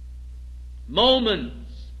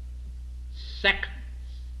 Moments, seconds,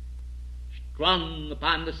 strung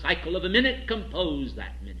upon the cycle of a minute compose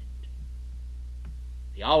that minute.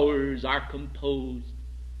 The hours are composed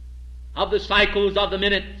of the cycles of the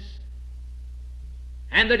minutes,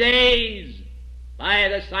 and the days by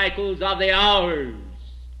the cycles of the hours,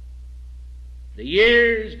 the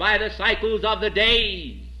years by the cycles of the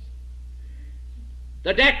days,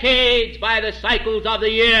 the decades by the cycles of the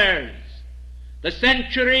years, the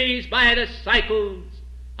centuries by the cycles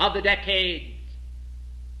of the decades,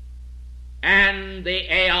 and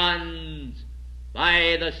the aeons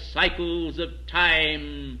by the cycles of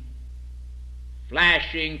time,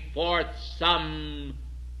 flashing forth some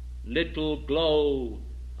little glow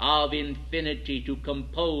of infinity to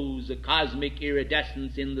compose a cosmic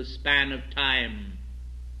iridescence in the span of time.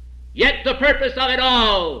 Yet the purpose of it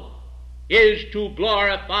all is to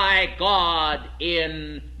glorify God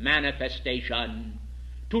in manifestation,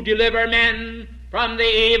 to deliver men from the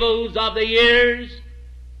evils of the years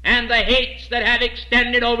and the hates that have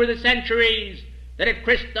extended over the centuries, that have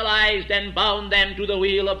crystallized and bound them to the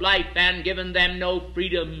wheel of life and given them no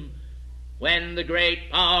freedom, when the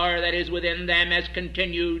great power that is within them has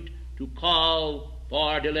continued to call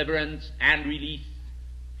for deliverance and release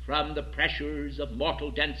from the pressures of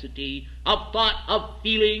mortal density, of thought, of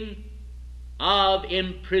feeling, of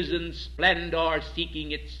imprisoned splendor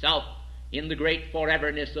seeking itself in the great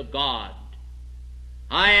foreverness of God.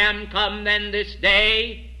 I am come then this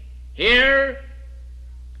day here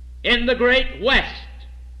in the great west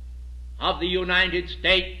of the United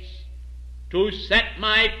States to set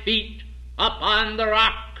my feet upon the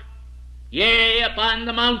rock, yea, upon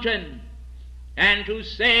the mountain, and to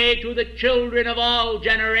say to the children of all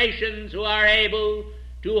generations who are able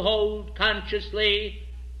to hold consciously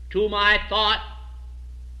to my thought,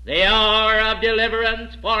 the hour of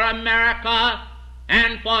deliverance for America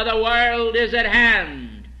and for the world is at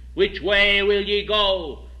hand. Which way will ye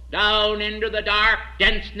go? Down into the dark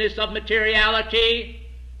denseness of materiality,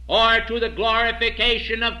 or to the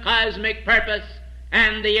glorification of cosmic purpose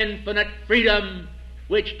and the infinite freedom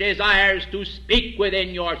which desires to speak within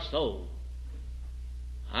your soul?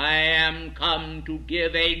 I am come to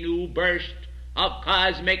give a new burst of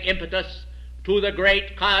cosmic impetus to the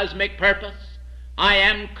great cosmic purpose. I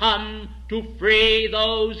am come to free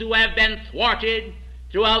those who have been thwarted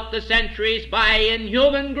throughout the centuries by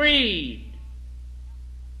inhuman greed.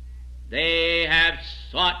 They have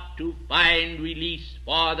sought to find release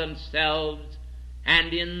for themselves,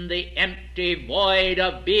 and in the empty void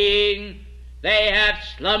of being they have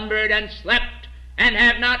slumbered and slept, and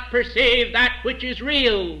have not perceived that which is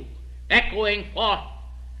real, echoing forth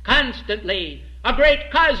constantly a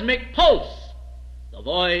great cosmic pulse, the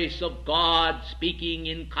voice of God speaking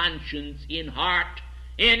in conscience, in heart,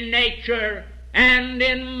 in nature, and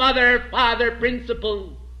in mother-father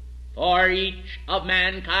principle. For each of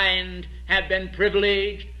mankind have been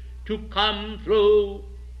privileged to come through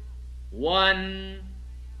one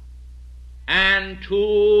and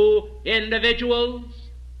two individuals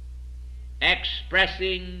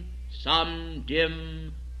expressing some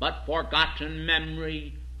dim but forgotten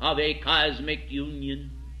memory of a cosmic union,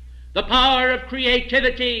 the power of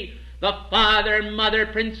creativity, the father-mother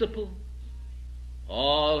principle.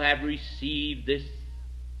 All have received this,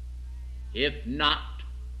 if not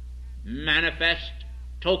manifest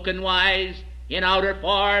token-wise in outer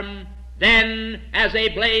form, then as a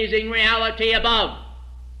blazing reality above.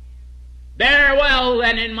 Bear well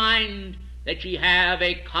then in mind that ye have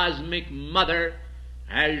a cosmic mother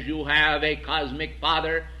as you have a cosmic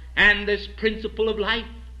father, and this principle of life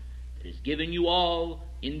that has given you all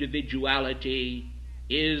individuality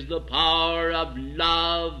is the power of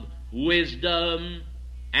love, wisdom,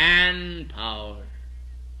 and power,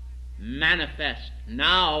 manifest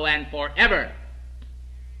now and forever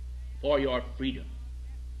for your freedom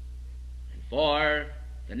and for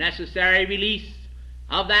the necessary release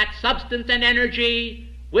of that substance and energy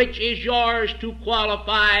which is yours to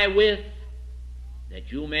qualify with,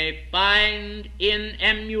 that you may find in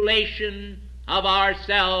emulation of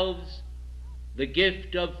ourselves the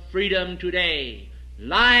gift of freedom today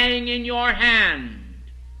lying in your hand,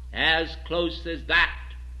 as close as that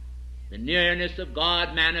the nearness of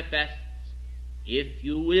God manifests. If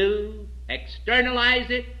you will externalize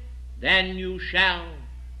it, then you shall.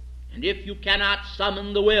 And if you cannot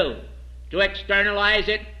summon the will to externalize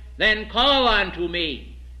it, then call unto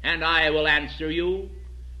me, and I will answer you.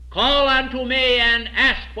 Call unto me and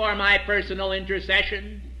ask for my personal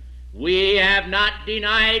intercession. We have not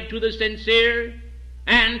denied to the sincere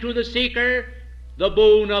and to the seeker the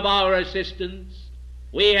boon of our assistance.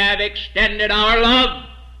 We have extended our love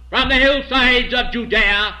from the hillsides of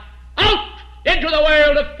Judea out into the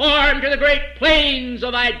world of form to the great plains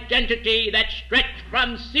of identity that stretch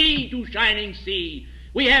from sea to shining sea.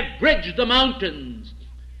 We have bridged the mountains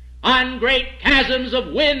on great chasms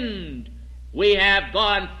of wind. We have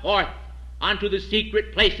gone forth unto the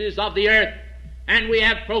secret places of the earth, and we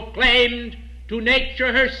have proclaimed to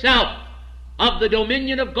nature herself of the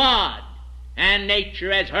dominion of God, and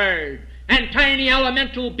nature has heard, and tiny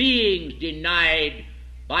elemental beings denied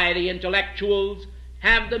by the intellectuals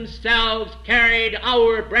have themselves carried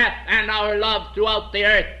our breath and our love throughout the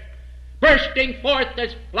earth, bursting forth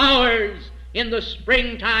as flowers in the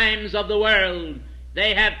springtimes of the world,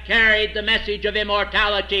 they have carried the message of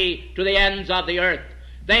immortality to the ends of the earth.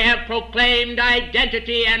 They have proclaimed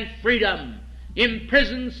identity and freedom.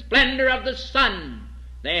 Imprisoned splendor of the sun,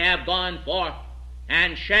 they have gone forth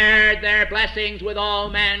and shared their blessings with all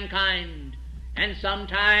mankind. And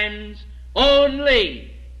sometimes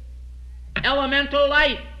only elemental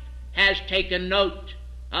life has taken note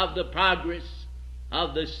of the progress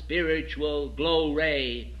of the spiritual glow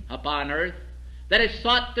ray upon earth that has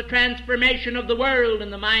sought the transformation of the world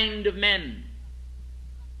and the mind of men.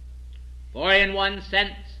 For in one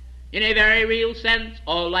sense, in a very real sense,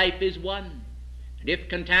 all life is one. And if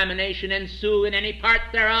contamination ensue in any part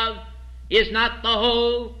thereof, is not the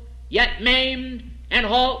whole yet maimed and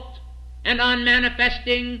halt and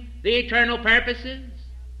unmanifesting the eternal purposes?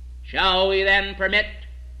 Shall we then permit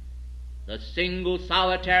the single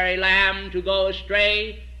solitary lamb to go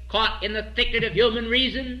astray, caught in the thicket of human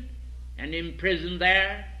reason and imprisoned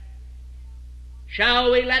there?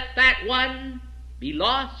 Shall we let that one be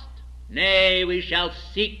lost? Nay, we shall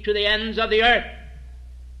seek to the ends of the earth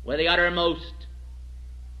with the uttermost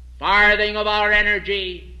farthing of our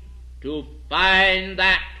energy to find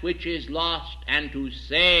that which is lost and to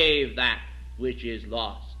save that which is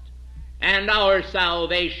lost. And our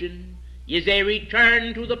salvation is a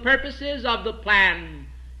return to the purposes of the plan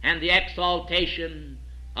and the exaltation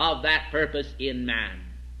of that purpose in man.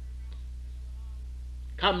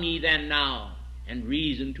 Come ye then now and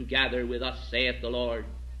reason together with us, saith the Lord.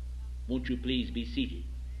 Won't you please be seated?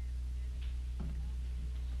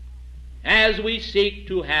 As we seek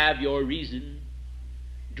to have your reason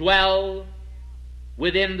dwell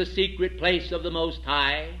within the secret place of the Most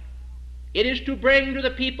High, it is to bring to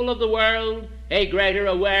the people of the world a greater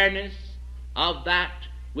awareness of that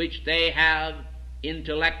which they have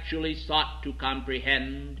intellectually sought to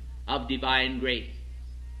comprehend of divine grace.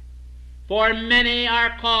 For many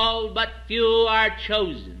are called, but few are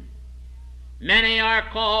chosen. Many are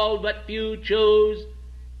called, but few choose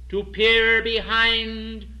to peer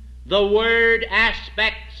behind the word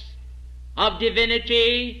aspects of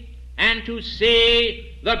divinity and to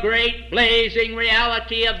see the great blazing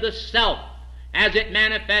reality of the self as it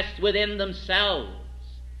manifests within themselves.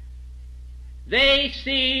 They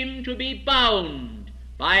seem to be bound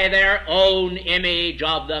by their own image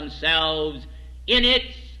of themselves in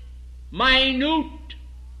its minute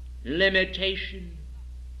limitation,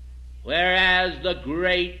 whereas the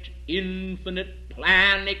great infinite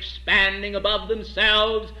plan expanding above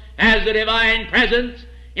themselves as the divine presence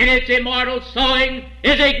in its immortal sowing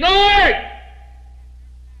is ignored,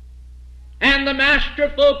 and the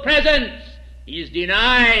masterful presence is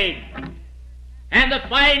denied, and the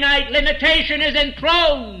finite limitation is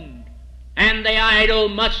enthroned, and the idol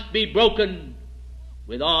must be broken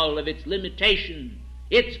with all of its limitation,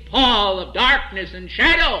 its pall of darkness and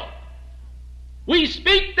shadow. We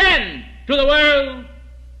speak then to the world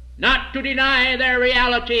not to deny their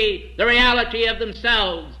reality, the reality of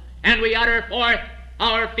themselves, and we utter forth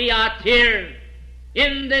our fiat here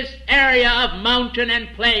in this area of mountain and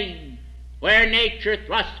plain, where nature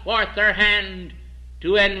thrusts forth her hand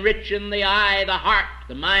to enrichen the eye, the heart,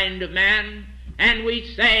 the mind of man, and we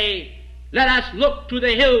say, let us look to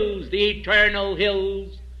the hills, the eternal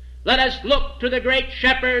hills. Let us look to the great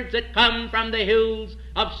shepherds that come from the hills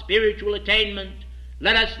of spiritual attainment.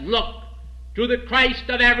 Let us look to the Christ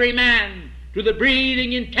of every man, to the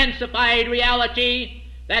breathing, intensified reality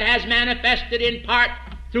that has manifested in part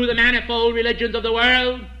through the manifold religions of the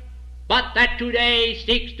world, but that today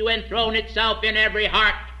seeks to enthrone itself in every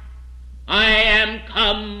heart. I am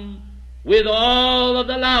come with all of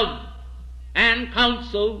the love and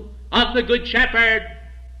counsel of the Good Shepherd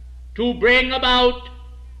to bring about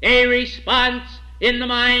a response in the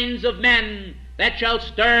minds of men that shall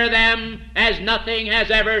stir them as nothing has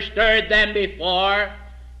ever stirred them before,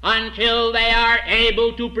 until they are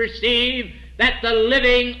able to perceive that the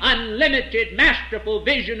living, unlimited, masterful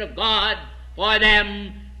vision of God for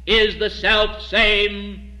them is the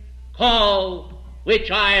self-same call which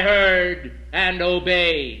I heard and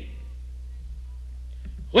obeyed.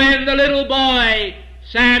 When the little boy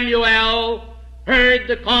Samuel heard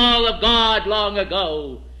the call of God long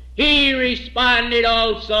ago, he responded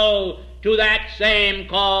also to that same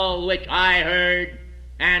call which I heard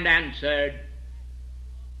and answered.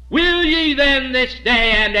 Will ye then this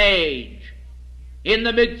day and age, in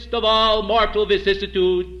the midst of all mortal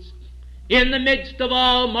vicissitudes, in the midst of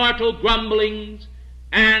all mortal grumblings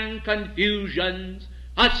and confusions,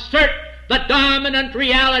 assert the dominant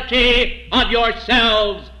reality of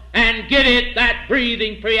yourselves and give it that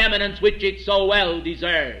breathing preeminence which it so well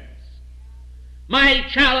deserves? My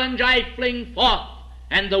challenge I fling forth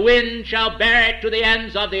and the wind shall bear it to the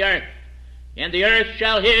ends of the earth. And the earth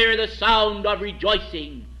shall hear the sound of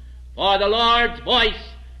rejoicing, for the Lord's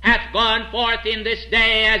voice hath gone forth in this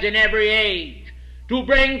day as in every age, to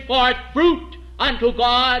bring forth fruit unto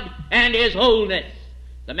God and his wholeness,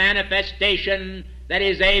 the manifestation that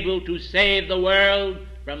is able to save the world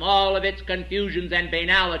from all of its confusions and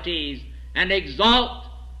banalities, and exalt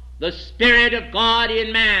the Spirit of God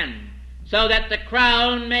in man, so that the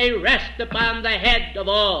crown may rest upon the head of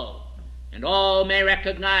all, and all may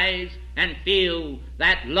recognize and feel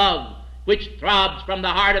that love which throbs from the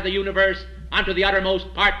heart of the universe unto the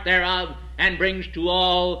uttermost part thereof, and brings to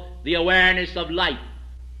all the awareness of life.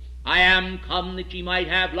 I am come that ye might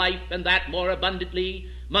have life, and that more abundantly,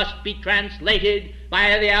 must be translated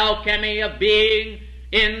by the alchemy of being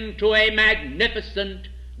into a magnificent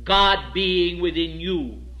God being within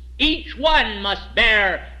you. Each one must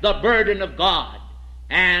bear the burden of God,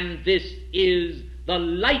 and this is the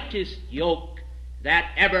lightest yoke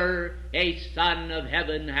that ever a Son of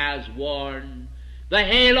Heaven has worn. The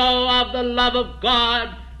halo of the love of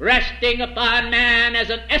God resting upon man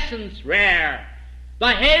as an essence rare.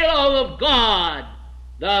 The halo of God,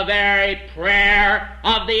 the very prayer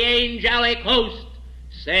of the angelic host,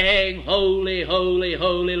 saying, Holy, holy,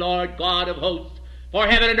 holy Lord God of hosts, for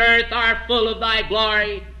heaven and earth are full of thy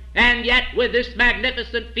glory. And yet with this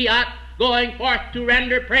magnificent fiat going forth to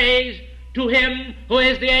render praise to him who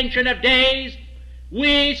is the Ancient of Days,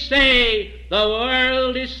 we say the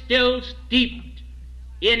world is still steeped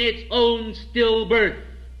in its own stillbirth,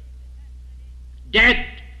 dead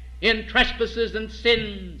in trespasses and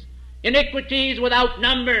sins, iniquities without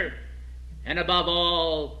number, and above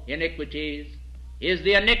all iniquities is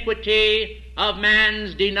the iniquity of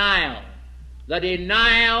man's denial, the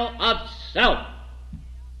denial of self.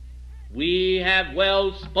 We have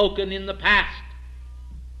well spoken in the past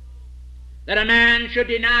that a man should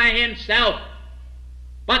deny himself,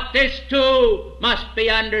 but this too must be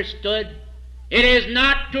understood. It is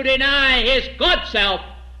not to deny his God self,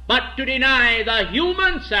 but to deny the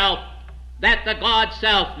human self, that the God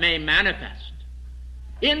self may manifest.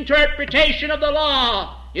 Interpretation of the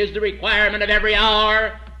law is the requirement of every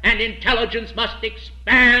hour, and intelligence must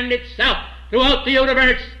expand itself throughout the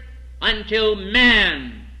universe until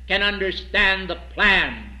man can understand the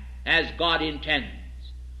plan as God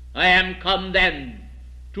intends. I am come then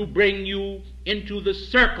to bring you into the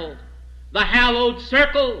circle, the hallowed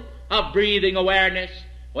circle of breathing awareness,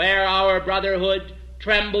 where our brotherhood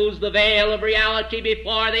trembles the veil of reality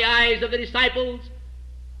before the eyes of the disciples,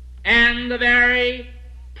 and the very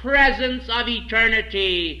presence of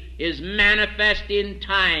eternity is manifest in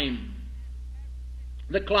time.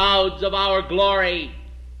 The clouds of our glory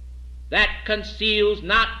that conceals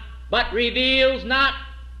not but reveals not,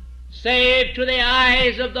 save to the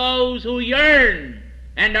eyes of those who yearn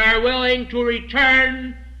and are willing to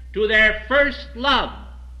return to their first love,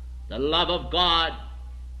 the love of God,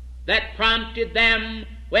 that prompted them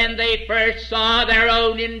when they first saw their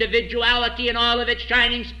own individuality in all of its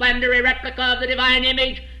shining splendor, a replica of the divine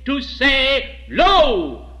image, to say,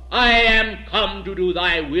 Lo, I am come to do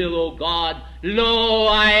thy will, O God. Lo,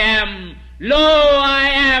 I am. Lo, I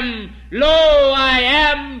am. Lo, I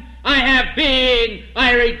am. I have being.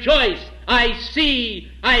 I rejoice. I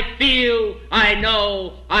see. I feel. I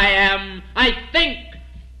know. I am. I think.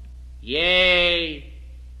 Yea,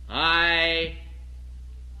 I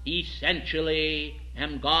essentially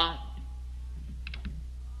am God.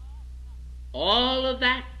 All of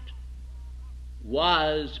that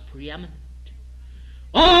was preeminent.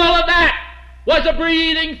 All of that was a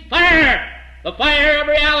breathing fire, the fire of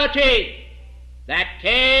reality that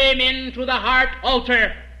came into the heart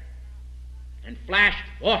altar and flashed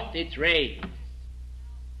forth its rays.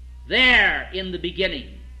 There, in the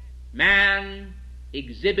beginning, man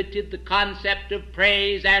exhibited the concept of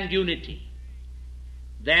praise and unity.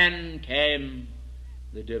 Then came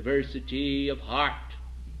the diversity of heart,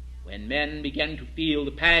 when men began to feel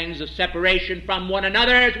the pangs of separation from one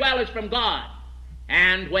another as well as from God,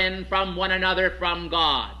 and when from one another from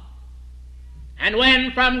God, and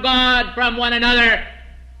when from God from one another,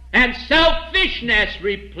 and selfishness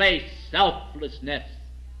replaced selflessness,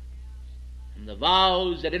 and the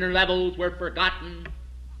vows at inner levels were forgotten,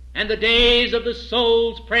 and the days of the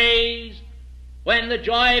soul's praise, when the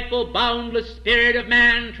joyful, boundless spirit of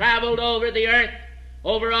man traveled over the earth,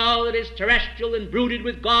 over all that is terrestrial and brooded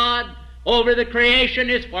with God, over the creation,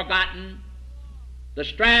 is forgotten. The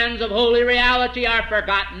strands of holy reality are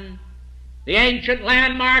forgotten. The ancient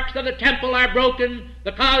landmarks of the temple are broken.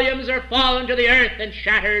 The columns are fallen to the earth and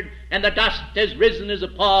shattered, and the dust has risen as a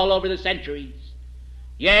pall over the centuries.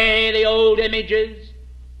 Yea, the old images,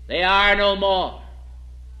 they are no more.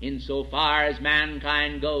 in so far as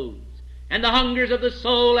mankind goes. And the hungers of the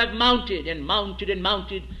soul have mounted and mounted and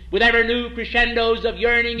mounted with ever new crescendos of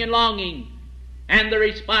yearning and longing, and the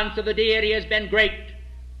response of the deity has been great.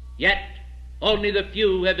 Yet only the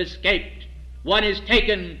few have escaped. One is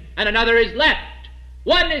taken and another is left.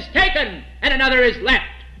 One is taken and another is left.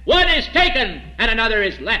 One is taken and another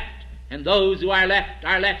is left. And those who are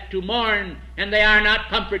left to mourn, and they are not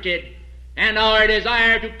comforted. And our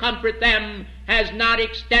desire to comfort them has not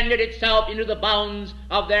extended itself into the bounds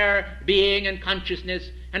of their being and consciousness,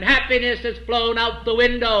 and happiness has flown out the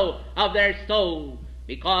window of their soul,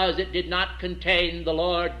 because it did not contain the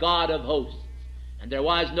Lord God of hosts. And there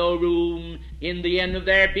was no room in the inn of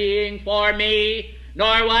their being for me,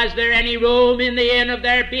 nor was there any room in the inn of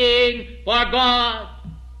their being for God.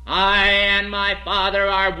 I and my Father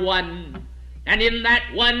are one, and in that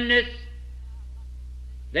oneness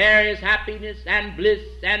there is happiness and bliss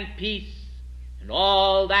and peace and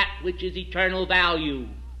all that which is eternal value.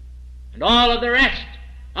 And all of the rest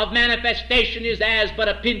of manifestation is as but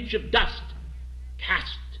a pinch of dust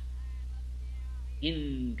cast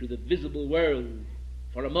into the visible world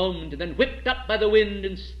for a moment and then whipped up by the wind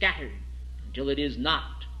and scattered until it is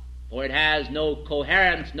not, for it has no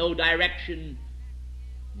coherence, no direction,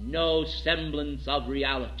 no semblance of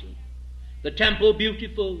reality. The temple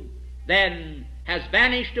beautiful then has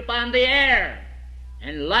vanished upon the air,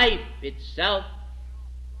 and life itself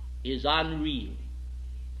is unreal.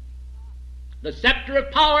 The scepter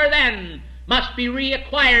of power then must be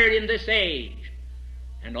reacquired in this age,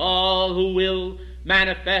 and all who will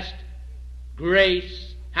manifest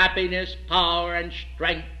grace, happiness, power, and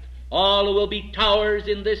strength, all who will be towers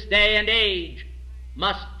in this day and age,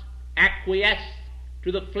 must acquiesce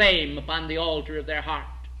to the flame upon the altar of their heart,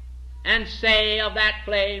 and say of that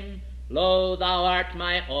flame, Lo, thou art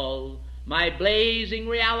my all, my blazing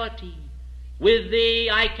reality. With thee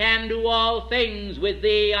I can do all things, with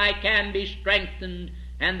thee I can be strengthened,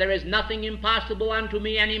 and there is nothing impossible unto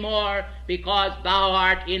me any more, because thou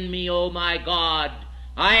art in me, O my God.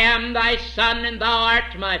 I am thy Son, and thou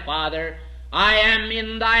art my Father. I am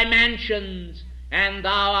in thy mansions, and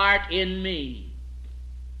thou art in me.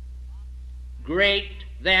 Great,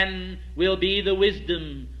 then, will be the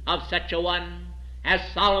wisdom of such a one, as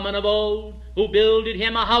Solomon of old, who builded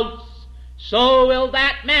him a house, so will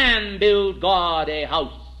that man build God a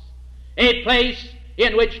house, a place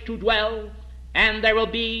in which to dwell, and there will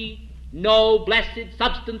be no blessed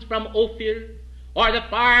substance from Ophir or the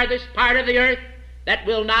farthest part of the earth that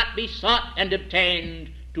will not be sought and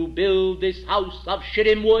obtained to build this house of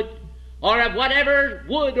shittim wood, or of whatever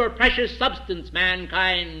wood or precious substance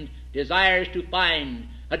mankind desires to find.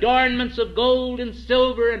 Adornments of gold and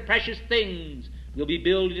silver and precious things will be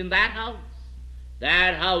built in that house,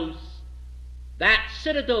 that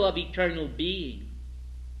citadel of eternal being.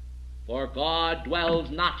 For God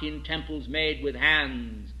dwells not in temples made with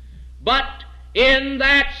hands, but in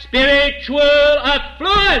that spiritual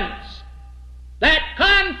affluence, that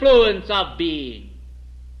confluence of being,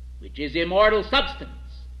 which is immortal substance.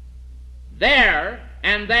 There,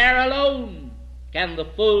 and there alone, can the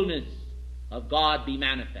fullness of God be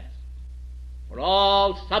manifest. For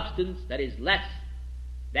all substance that is less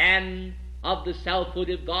than of the selfhood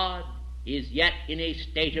of God is yet in a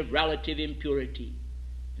state of relative impurity.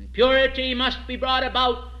 And purity must be brought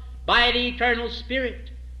about by the eternal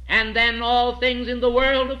Spirit, and then all things in the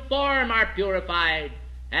world of form are purified,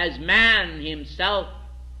 as man himself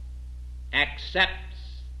accepts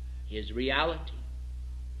his reality.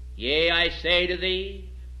 Yea, I say to thee,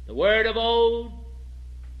 the word of old,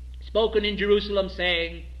 spoken in Jerusalem,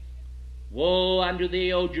 saying, Woe unto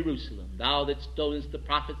thee, O Jerusalem, thou that stonest the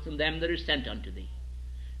prophets and them that are sent unto thee.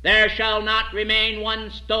 There shall not remain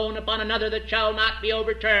one stone upon another that shall not be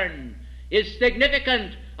overturned, is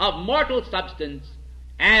significant of mortal substance,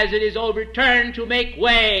 as it is overturned to make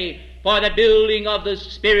way for the building of the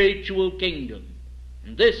spiritual kingdom.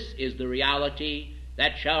 And this is the reality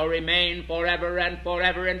that shall remain forever and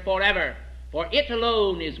forever and forever, for it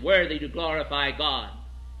alone is worthy to glorify God.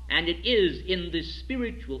 And it is in this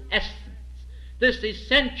spiritual essence, this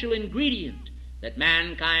essential ingredient, that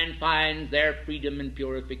mankind finds their freedom and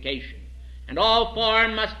purification. And all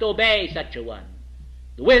form must obey such a one.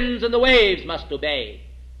 The winds and the waves must obey.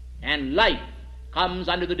 And life comes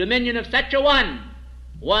under the dominion of such a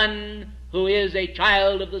one who is a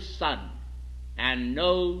child of the sun, and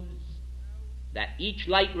knows that each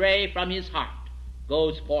light ray from his heart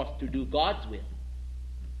goes forth to do God's will.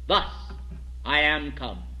 Thus I am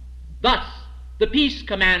come. Thus the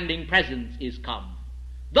peace-commanding presence is come.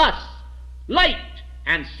 Thus light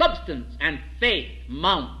and substance and faith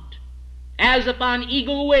mount as upon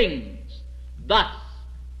eagle wings. Thus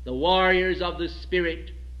the warriors of the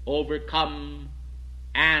Spirit overcome,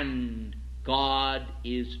 and God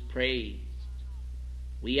is praised.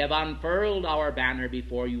 We have unfurled our banner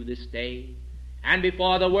before you this day and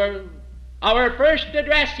before the world. Our first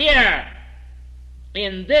address here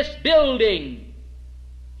in this building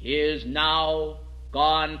is now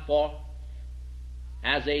gone forth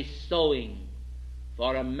as a sowing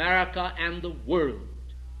for America and the world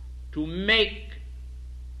to make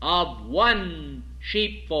of one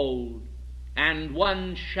sheepfold and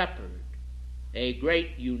one shepherd a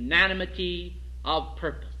great unanimity of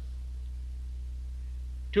purpose,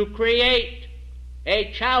 to create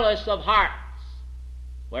a chalice of hearts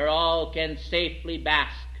where all can safely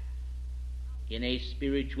bask in a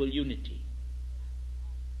spiritual unity,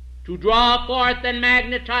 to draw forth and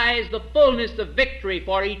magnetize the fullness of victory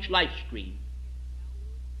for each life stream,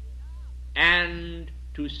 and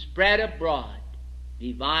to spread abroad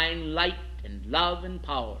divine light and love and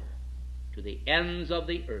power to the ends of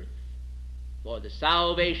the earth for the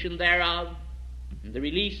salvation thereof and the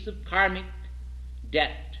release of karmic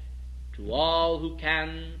debt to all who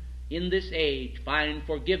can in this age find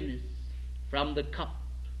forgiveness from the cup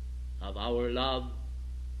of our love,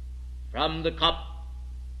 from the cup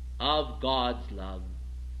of God's love,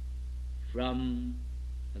 from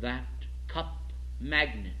that cup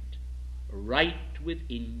magnet right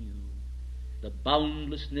within you, the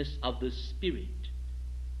boundlessness of the Spirit,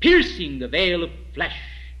 piercing the veil of flesh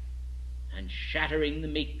and shattering the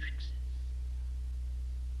matrices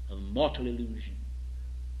of mortal illusion,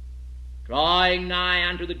 drawing nigh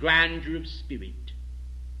unto the grandeur of spirit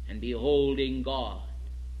and beholding God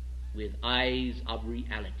with eyes of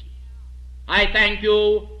reality. I thank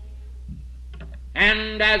you,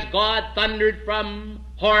 and as God thundered from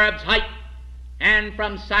Horeb's height and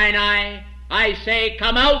from Sinai, I say,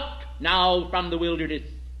 come out now from the wilderness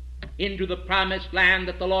into the promised land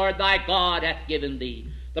that the Lord thy God hath given thee.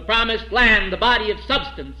 The promised land, the body of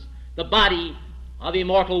substance, the body of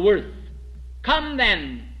immortal worth. Come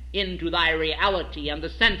then into thy reality and the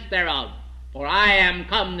sense thereof, for I am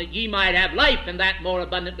come that ye might have life, and that more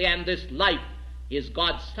abundantly, and this life is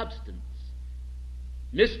God's substance.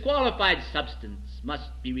 Misqualified substance must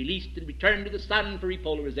be released and returned to the sun for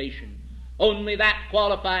repolarization. Only that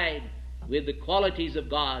qualified with the qualities of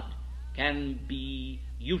God can be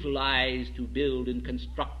utilized to build and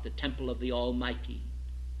construct the temple of the Almighty.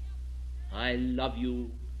 I love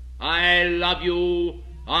you. I love you.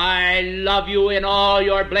 I love you in all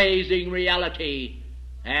your blazing reality,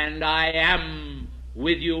 and I am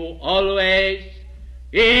with you always,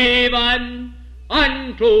 even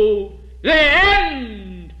unto the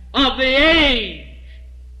end of the age,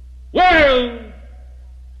 world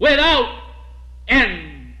without end.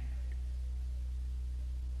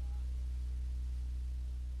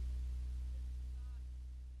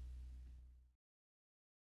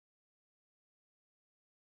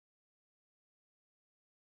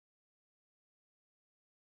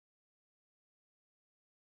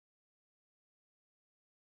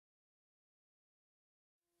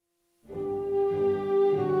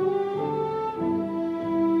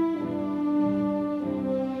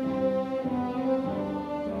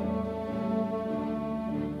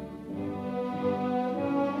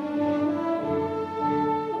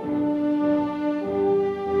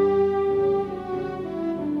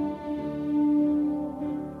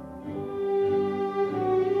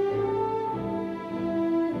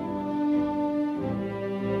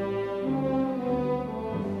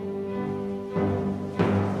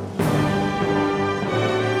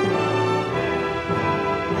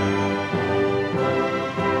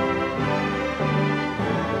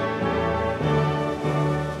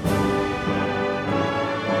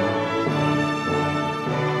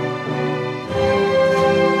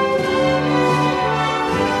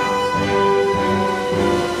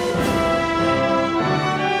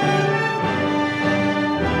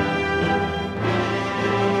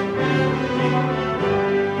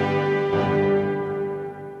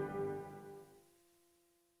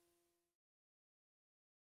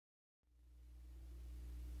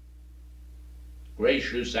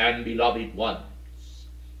 Gracious and beloved ones,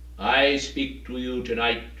 I speak to you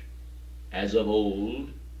tonight as of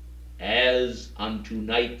old, as unto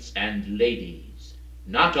knights and ladies,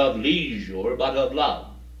 not of leisure but of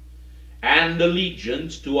love, and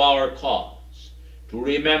allegiance to our cause, to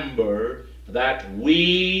remember that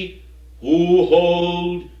we who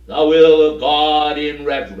hold the will of God in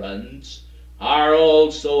reverence are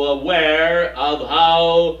also aware of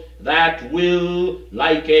how that will,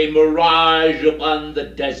 like a mirage upon the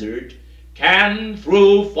desert, can,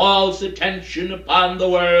 through false attention upon the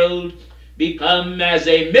world, become as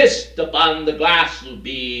a mist upon the glass of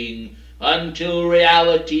being, until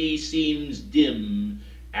reality seems dim,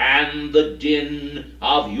 and the din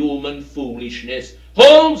of human foolishness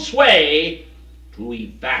holds sway to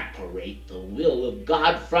evaporate the will of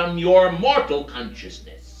God from your mortal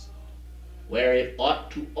consciousness, where it ought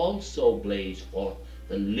to also blaze forth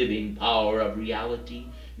the living power of reality.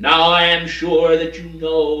 Now I am sure that you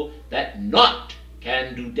know that naught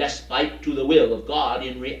can do despite to the will of God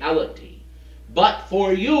in reality. But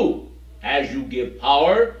for you, as you give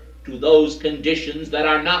power to those conditions that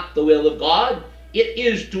are not the will of God, it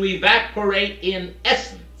is to evaporate in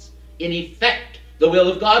essence, in effect, the will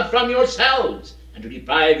of God from yourselves, and to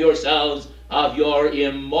deprive yourselves of your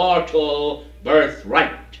immortal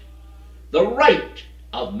birthright. The right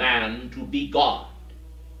of man to be God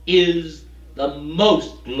is the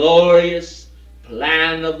most glorious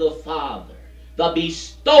plan of the Father, the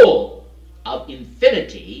bestowal of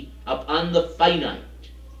infinity upon the finite,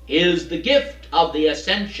 is the gift of the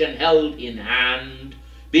ascension held in hand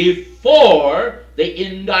before the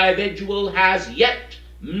individual has yet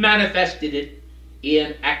manifested it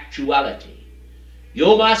in actuality.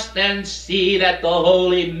 You must then see that the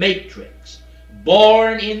holy matrix,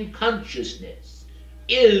 born in consciousness,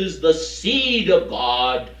 is the seed of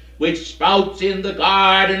God which sprouts in the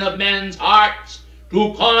garden of men's hearts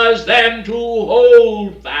to cause them to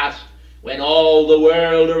hold fast when all the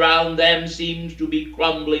world around them seems to be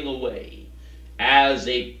crumbling away, as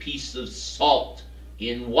a piece of salt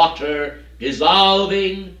in water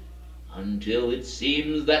dissolving until it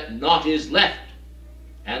seems that naught is left,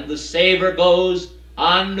 and the savor goes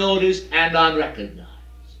unnoticed and unrecognized.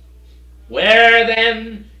 Where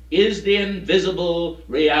then is the invisible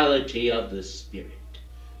reality of the Spirit?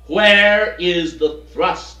 Where is the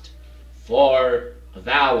thrust for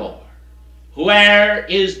valor? Where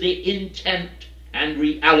is the intent and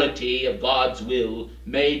reality of God's will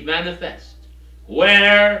made manifest?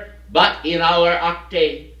 Where but in our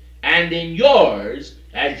octave and in yours,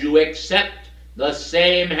 as you accept the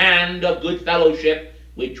same hand of good fellowship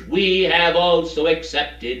which we have also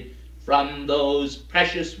accepted from those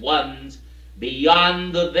precious ones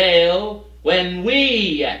beyond the veil, when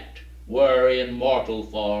we yet were in mortal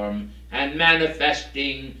form and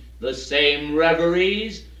manifesting the same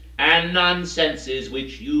reveries and nonsenses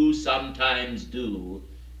which you sometimes do,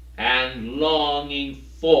 and longing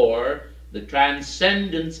for the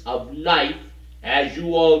transcendence of life as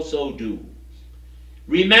you also do.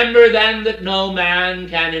 Remember then that no man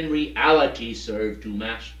can in reality serve two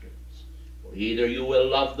masters, for either you will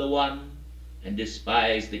love the one and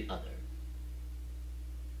despise the other.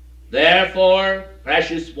 Therefore,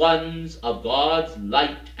 precious ones of God's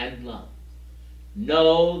light and love,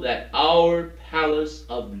 know that our palace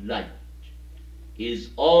of light is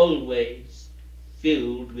always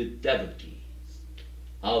filled with devotees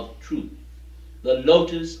of truth, the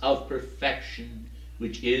lotus of perfection,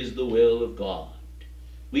 which is the will of God.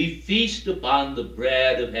 We feast upon the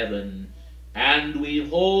bread of heaven, and we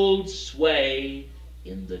hold sway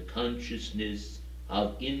in the consciousness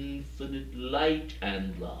of infinite light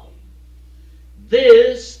and love.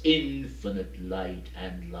 This infinite light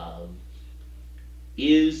and love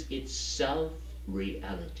is itself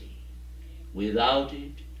reality. Without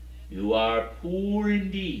it, you are poor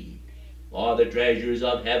indeed, for the treasures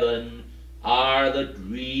of heaven are the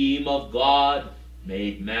dream of God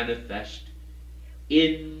made manifest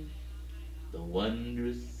in the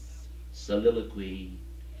wondrous soliloquy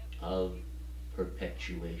of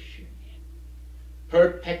perpetuation.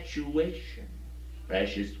 Perpetuation,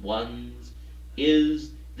 precious ones,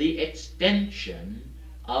 is the extension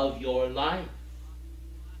of your life,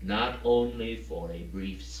 not only for a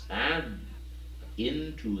brief span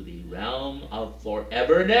into the realm of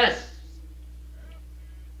foreverness.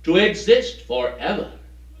 To exist forever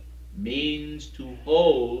means to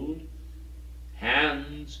hold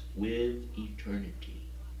hands with eternity.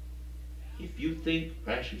 If you think,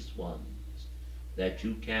 precious ones, that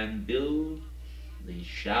you can build the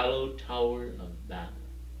shallow tower of Babel,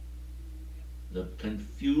 the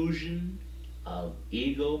confusion of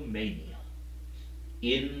egomania,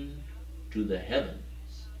 into the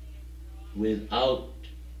heavens without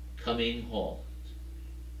coming halt,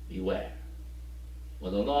 beware. For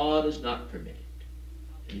the law does not permit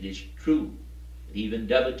it. It is true that even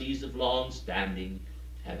devotees of long standing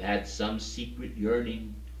have had some secret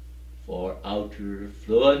yearning for outer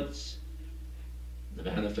affluence, the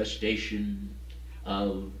manifestation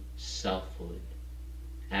of selfhood,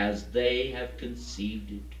 as they have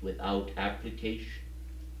conceived it without application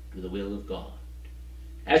to the will of God.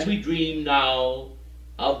 As we dream now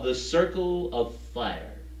of the circle of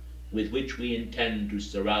fire with which we intend to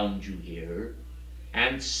surround you here,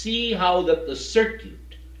 and see how that the circuit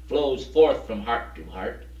flows forth from heart to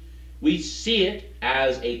heart, we see it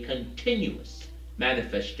as a continuous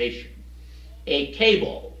manifestation, a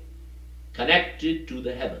cable connected to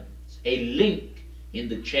the heavens, a link in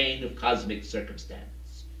the chain of cosmic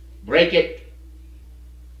circumstance. Break it,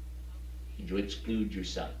 and you exclude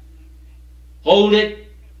yourself. Hold it,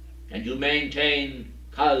 and you maintain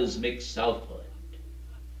cosmic selfhood.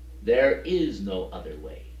 There is no other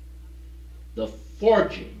way. The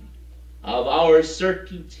forging of our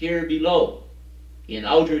circuits here below in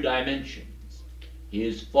outer dimensions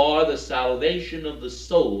is for the salvation of the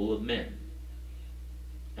soul of men.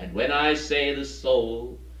 And when I say the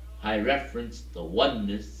soul, I reference the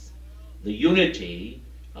oneness, the unity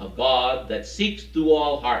of God that seeks through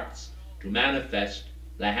all hearts to manifest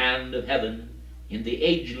the hand of heaven in the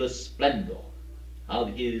ageless splendor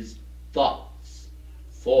of his thoughts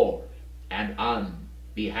for and on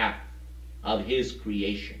behalf of his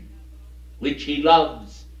creation, which he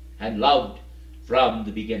loves and loved from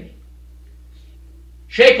the beginning.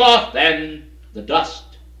 Shake off then the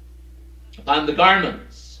dust upon the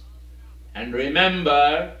garments, and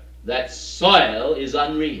remember that soil is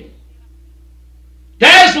unreal.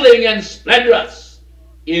 Dazzling and splendorous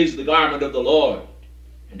is the garment of the Lord,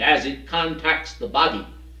 and as it contacts the body,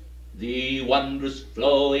 the wondrous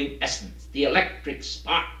flowing essence, the electric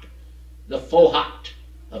spark, the fohat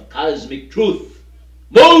of cosmic truth,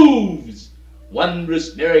 moves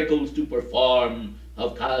wondrous miracles to perform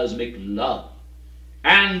of cosmic love.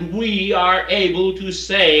 And we are able to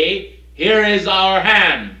say, here is our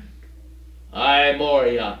hand. I,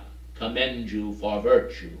 Morya, commend you for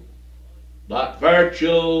virtue. But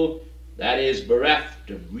virtue that is bereft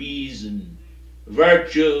of reason,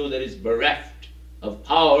 virtue that is bereft of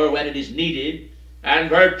power when it is needed, and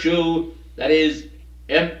virtue that is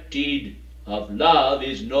emptied of love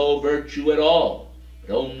is no virtue at all,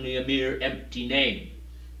 but only a mere empty name.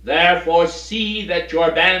 Therefore see that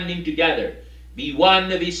your banding together be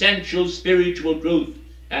one of essential spiritual truth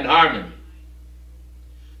and harmony.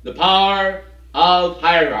 The power of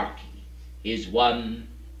hierarchy is one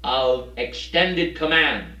of extended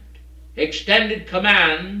command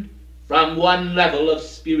from one level of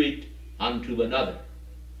spirit unto another.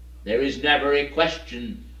 There is never a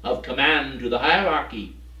question of command to the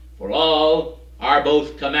hierarchy, for all are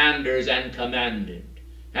both commanders and commanded.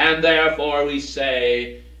 And therefore we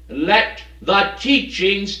say, let the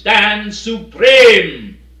teaching stand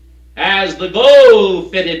supreme as the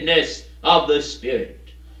goal-fittedness of the Spirit.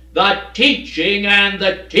 The teaching and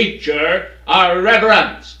the teacher are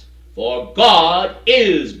reverenced, for God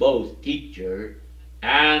is both teacher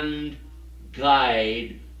and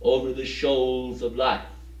guide over the shoals of life.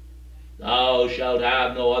 Thou shalt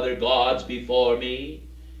have no other gods before me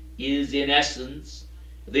is in essence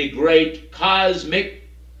the great cosmic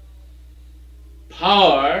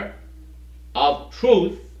power of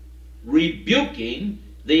truth rebuking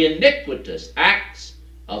the iniquitous acts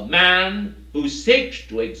of man who seeks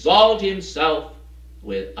to exalt himself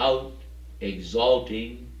without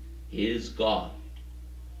exalting his God.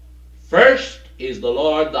 First is the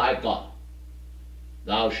Lord thy God.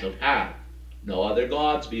 Thou shalt have no other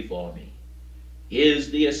gods before me,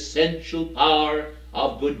 is the essential power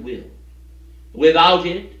of goodwill. Without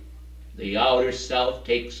it, the outer self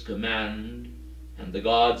takes command, and the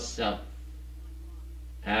God self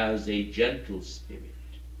has a gentle spirit,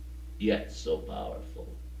 yet so powerful,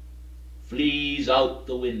 flees out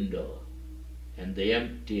the window, and the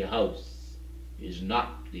empty house is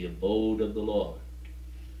not the abode of the Lord.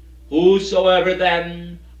 Whosoever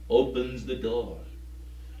then opens the door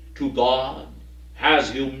to God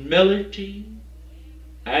has humility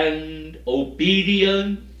and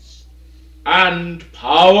obedience and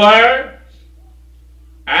power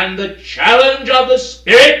and the challenge of the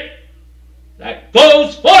Spirit that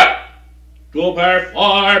goes forth to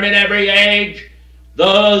perform in every age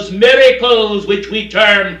those miracles which we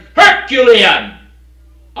term Herculean.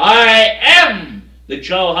 I am the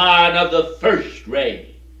Chohan of the first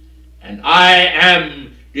ray, and I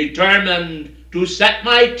am determined to set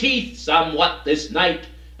my teeth somewhat this night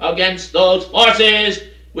against those forces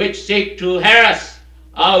which seek to harass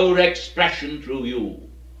our expression through you.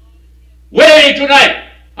 We tonight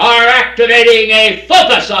are activating a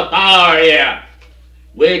focus of power here,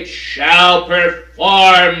 which shall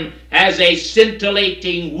perform as a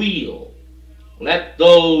scintillating wheel. Let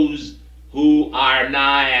those who are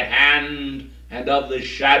nigh at hand and of the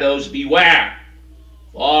shadows beware,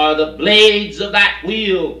 for the blades of that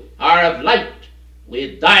wheel are of light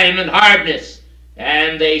with diamond hardness,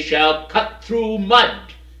 and they shall cut through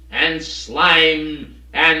mud and slime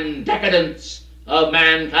and decadence of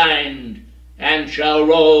mankind, and shall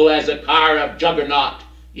roll as a car of juggernaut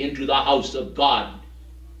into the house of God.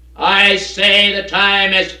 I say the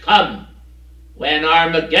time has come when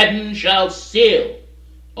Armageddon shall seal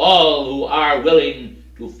all who are willing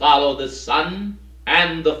to follow the Son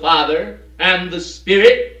and the Father and the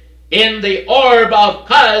Spirit in the orb of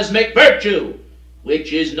cosmic virtue,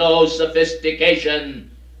 which is no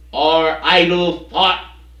sophistication or idle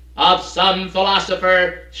thought of some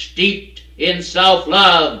philosopher steeped in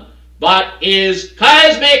self-love, but is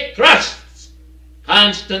cosmic thrusts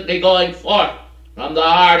constantly going forth from the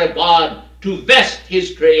heart of God to vest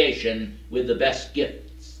his creation with the best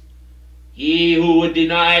gifts. He who would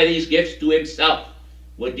deny these gifts to himself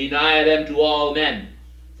would deny them to all men.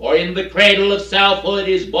 For in the cradle of selfhood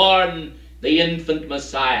is born the infant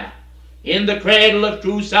Messiah. In the cradle of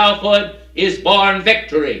true selfhood is born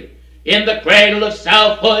victory. In the cradle of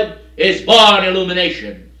selfhood is born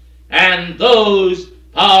illumination. And those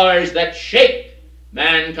powers that shape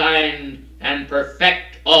mankind and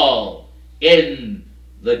perfect all in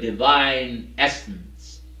the divine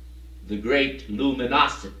essence, the great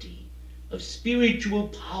luminosity of spiritual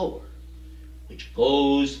power, which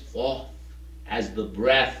goes forth as the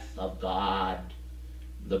breath of God,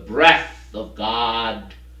 the breath of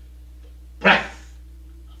God, breath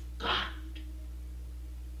of God.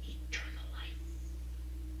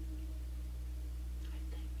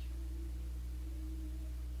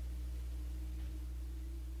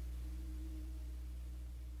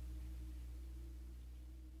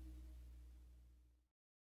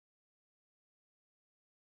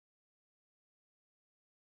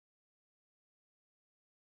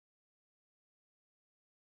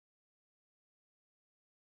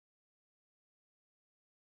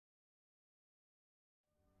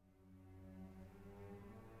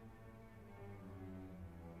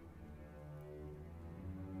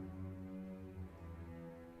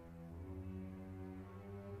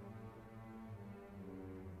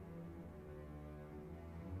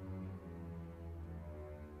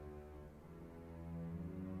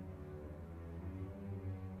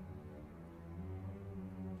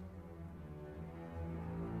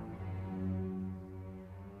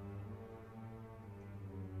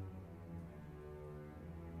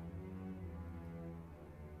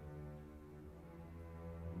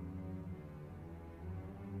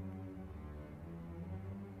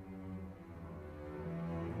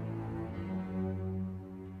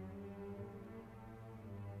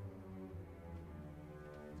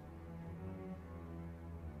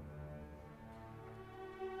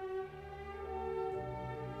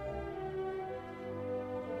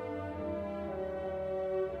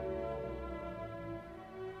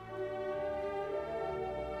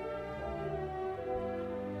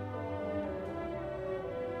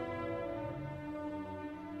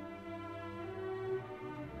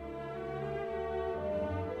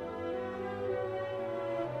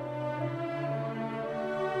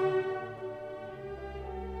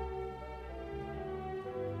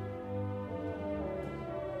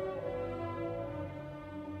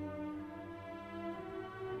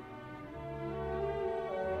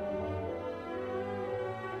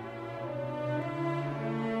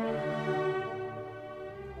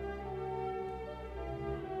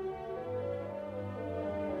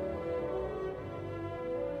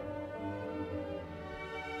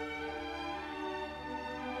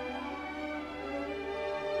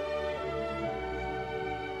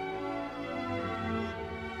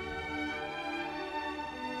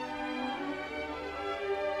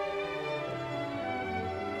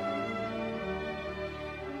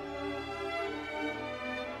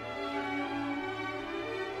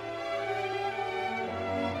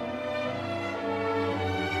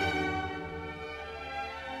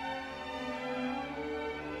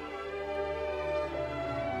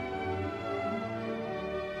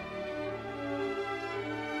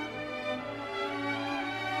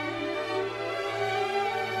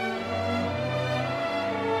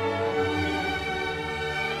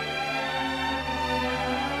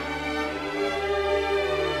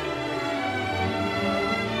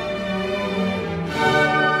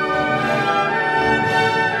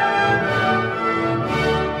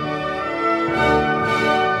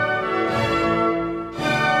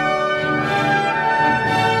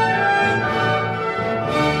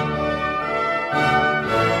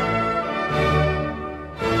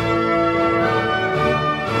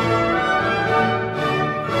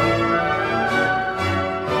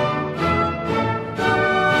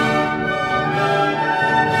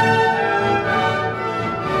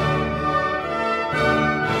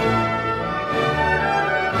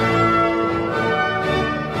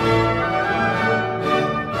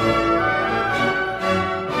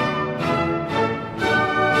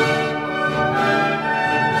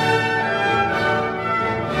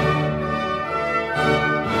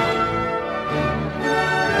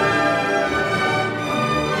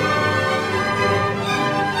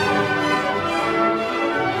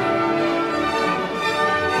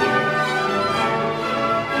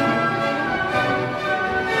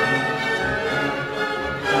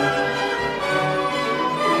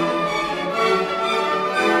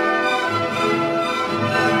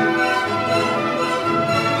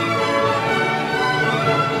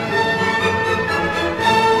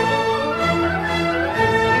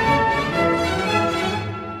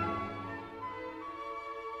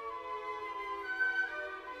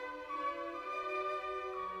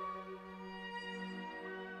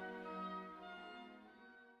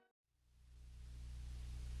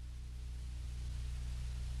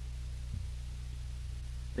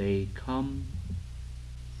 They come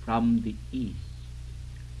from the east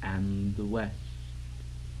and the west.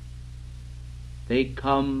 They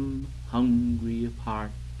come hungry of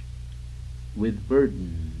heart, with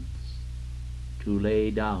burdens to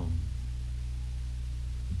lay down.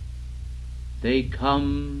 They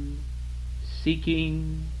come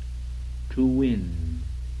seeking to win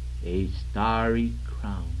a starry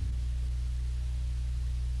crown.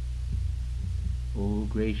 O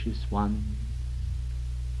gracious one,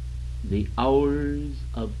 the hours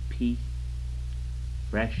of peace,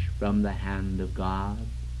 fresh from the hand of God,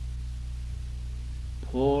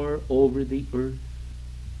 pour over the earth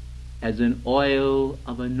as an oil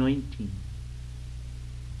of anointing,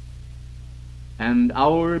 and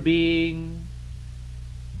our being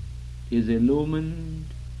is illumined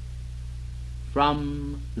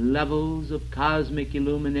from levels of cosmic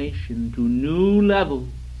illumination to new levels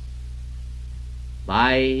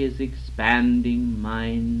by his expanding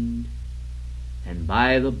mind and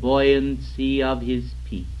by the buoyancy of his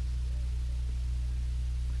peace.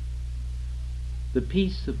 The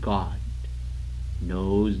peace of God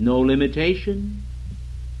knows no limitation.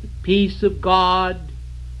 The peace of God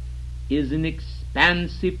is an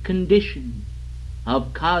expansive condition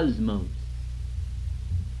of cosmos,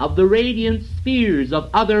 of the radiant spheres of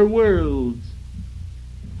other worlds,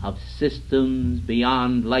 of systems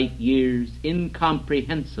beyond light years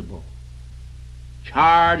incomprehensible,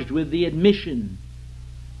 charged with the admission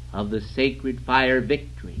of the sacred fire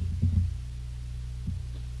victory,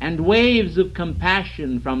 and waves of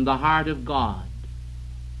compassion from the heart of God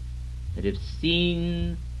that have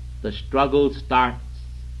seen the struggle starts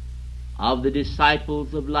of the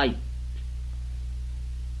disciples of light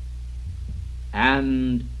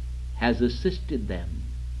and has assisted them.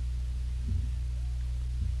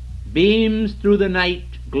 Beams through the night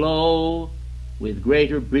glow with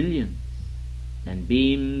greater brilliance than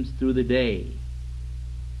beams through the day,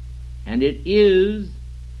 and it is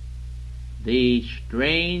the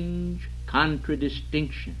strange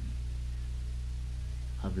contradistinction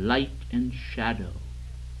of light and shadow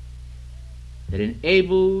that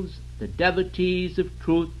enables the devotees of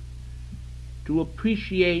truth to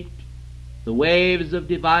appreciate the waves of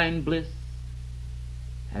divine bliss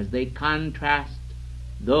as they contrast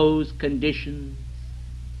those conditions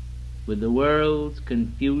with the world's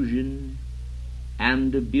confusion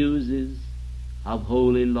and abuses of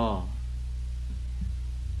holy law.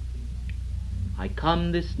 I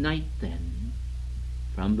come this night, then,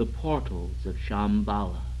 from the portals of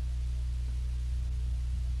Shambhala.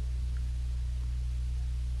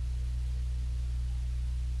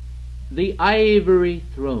 The ivory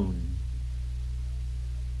throne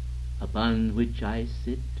upon which I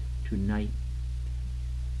sit tonight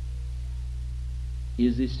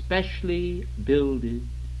is especially builded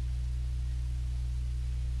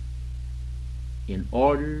in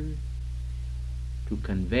order to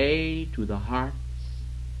convey to the hearts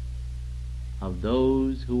of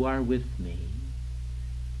those who are with me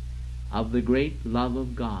of the great love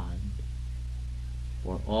of God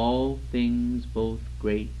for all things both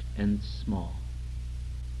great and small.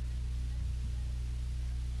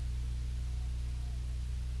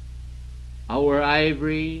 Our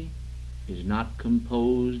ivory is not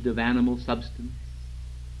composed of animal substance,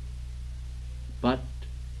 but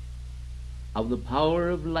of the power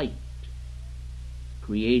of light,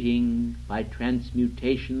 creating by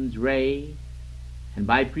transmutation's ray and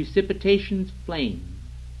by precipitation's flame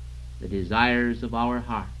the desires of our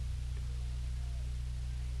heart.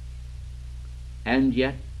 And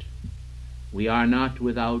yet we are not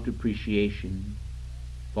without appreciation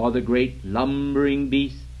for the great lumbering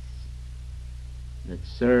beasts that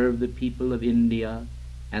serve the people of India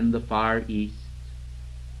and the Far East,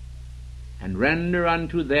 and render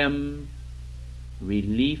unto them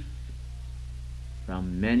relief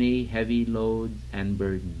from many heavy loads and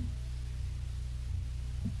burdens.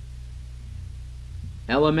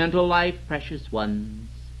 Elemental life, precious ones,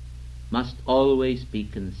 must always be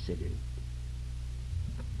considered.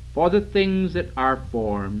 For the things that are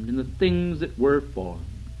formed and the things that were formed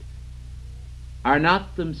are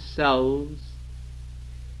not themselves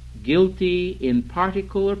guilty in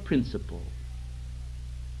particle or principle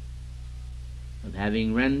of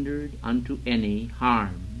having rendered unto any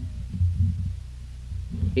harm,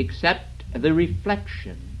 except the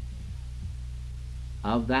reflection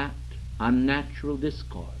of that unnatural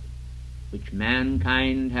discord which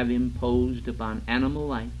mankind have imposed upon animal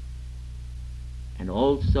life and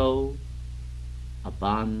also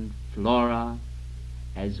upon flora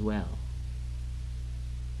as well.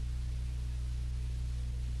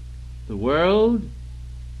 The world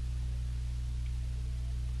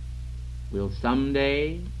will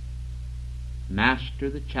someday master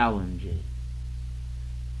the challenges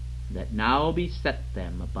that now beset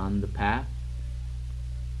them upon the path.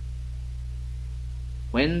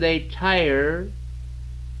 When they tire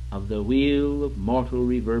of the wheel of mortal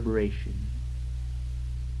reverberation,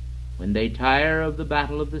 when they tire of the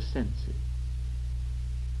battle of the senses,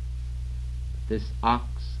 this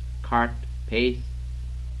ox-cart pace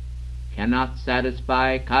cannot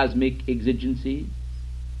satisfy cosmic exigencies.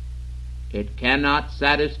 It cannot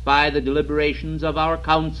satisfy the deliberations of our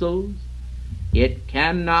councils. It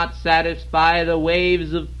cannot satisfy the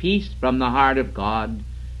waves of peace from the heart of God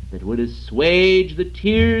that would assuage the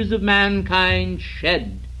tears of mankind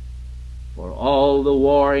shed for all the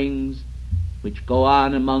warrings which go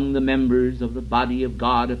on among the members of the body of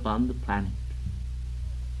God upon the planet.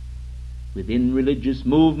 Within religious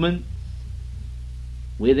movements,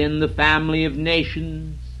 within the family of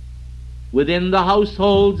nations, within the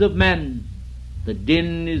households of men, the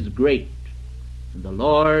din is great, and the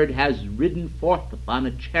Lord has ridden forth upon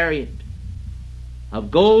a chariot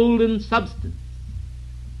of golden substance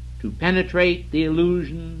to penetrate the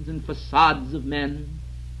illusions and facades of men,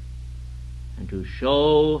 and to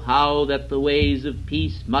show how that the ways of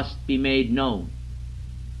peace must be made known.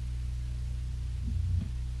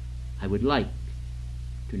 I would like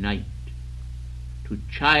tonight to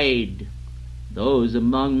chide those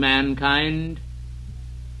among mankind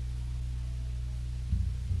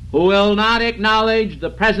who will not acknowledge the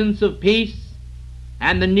presence of peace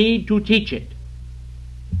and the need to teach it.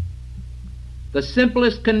 The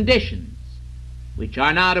simplest conditions which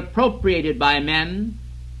are not appropriated by men,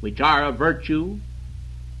 which are a virtue,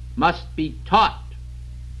 must be taught,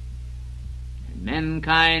 and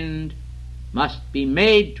mankind must be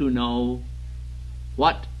made to know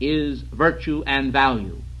what is virtue and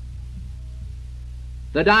value.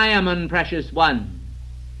 The diamond, precious one,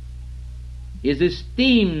 is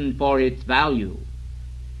esteemed for its value.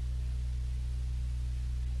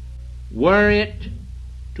 Were it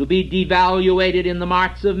to be devaluated in the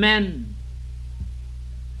marts of men,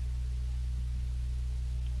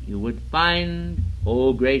 you would find,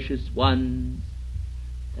 O gracious ones,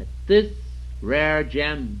 that this rare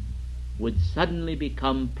gem would suddenly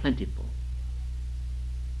become plentiful,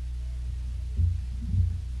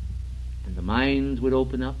 and the mines would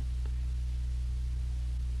open up,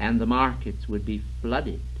 and the markets would be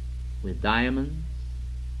flooded with diamonds,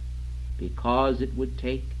 because it would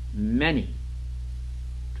take many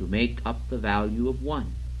to make up the value of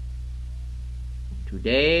one.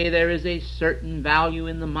 Today there is a certain value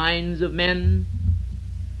in the minds of men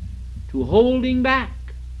to holding back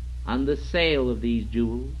on the sale of these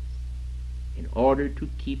jewels in order to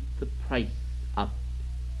keep the price up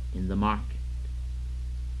in the market.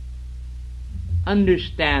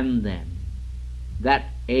 Understand then that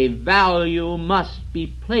a value must be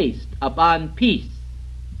placed upon peace,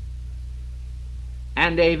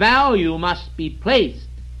 and a value must be placed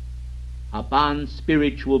upon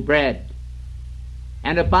spiritual bread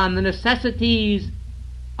and upon the necessities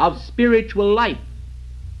of spiritual life.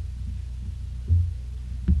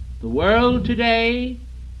 The world today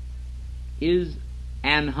is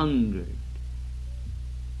an hungered,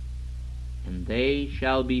 and they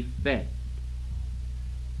shall be fed,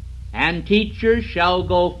 and teachers shall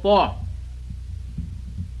go forth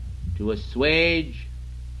to assuage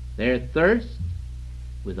their thirst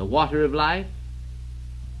with the water of life,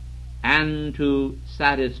 and to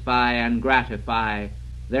satisfy and gratify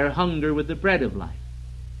their hunger with the bread of life.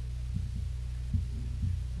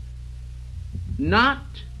 Not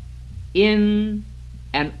in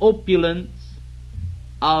an opulence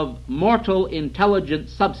of mortal intelligent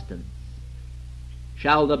substance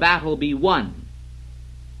shall the battle be won,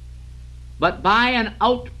 but by an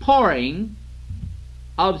outpouring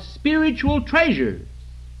of spiritual treasures.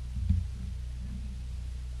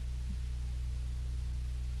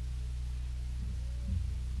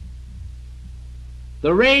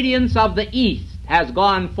 The radiance of the East has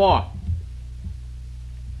gone forth.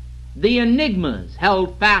 The enigmas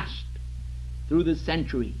held fast through the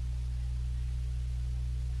century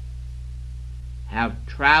have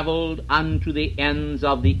traveled unto the ends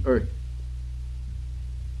of the earth.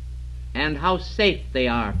 And how safe they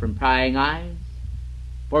are from prying eyes,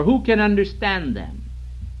 for who can understand them?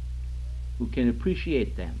 Who can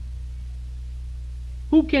appreciate them?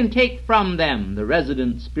 Who can take from them the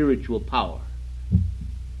resident spiritual power?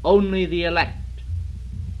 Only the elect.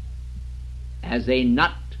 As a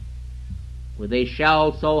nut with a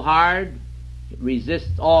shell so hard it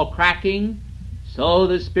resists all cracking, so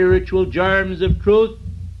the spiritual germs of truth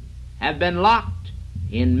have been locked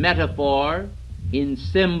in metaphor, in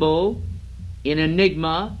symbol, in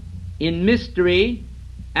enigma, in mystery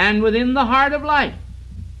and within the heart of life.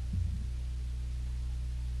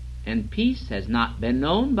 And peace has not been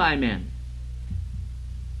known by men,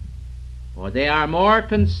 for they are more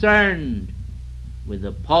concerned with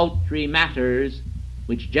the paltry matters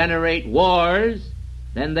which generate wars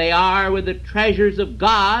than they are with the treasures of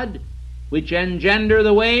God which engender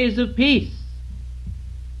the ways of peace.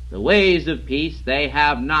 The ways of peace they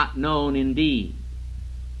have not known indeed.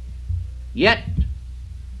 Yet,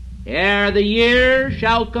 ere the year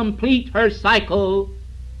shall complete her cycle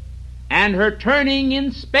and her turning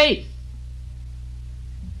in space,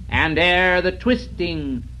 and ere the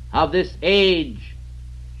twisting of this age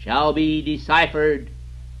shall be deciphered,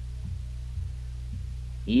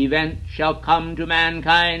 event shall come to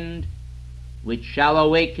mankind which shall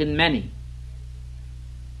awaken many.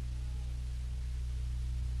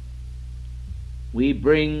 We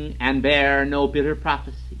bring and bear no bitter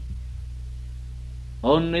prophecy,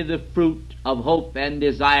 only the fruit of hope and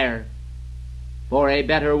desire for a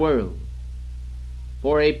better world,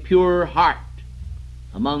 for a purer heart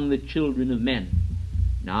among the children of men.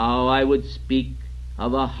 Now I would speak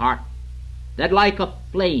of a heart that like a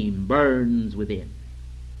flame burns within.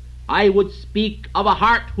 I would speak of a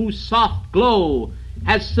heart whose soft glow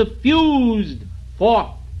has suffused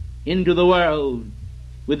forth into the world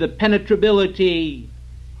with the penetrability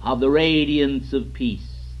of the radiance of peace.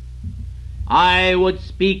 I would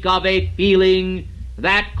speak of a feeling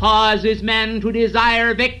that causes men to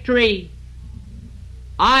desire victory.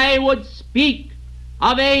 I would speak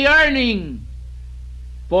of a yearning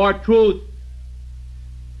for truth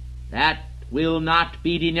that will not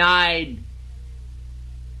be denied,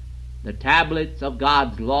 the tablets of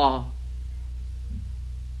God's law.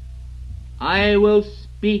 I will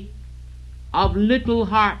speak of little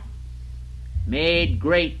hearts made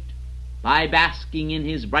great by basking in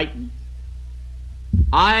his brightness.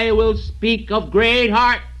 I will speak of great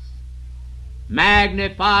hearts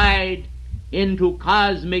magnified into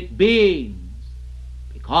cosmic beings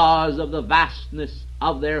because of the vastness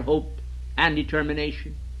of their hope and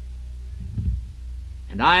determination.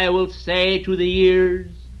 And I will say to the years,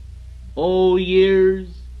 O years,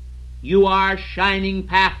 you are shining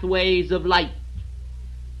pathways of light,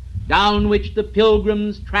 down which the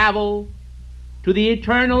pilgrims travel to the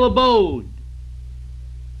eternal abode,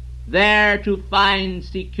 there to find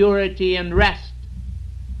security and rest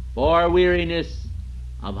for weariness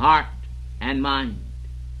of heart and mind.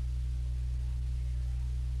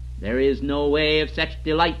 There is no way of such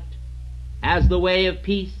delight as the way of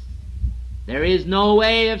peace. There is no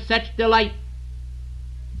way of such delight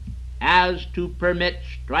as to permit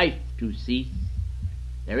strife to cease.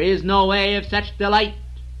 There is no way of such delight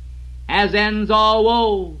as ends all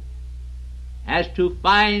woe, as to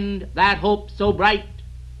find that hope so bright,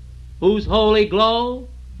 whose holy glow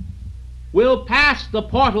will pass the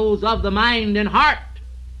portals of the mind and heart,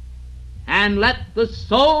 and let the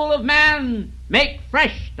soul of man make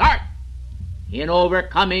fresh start in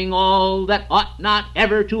overcoming all that ought not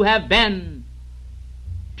ever to have been,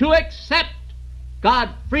 to accept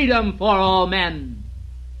God's freedom for all men,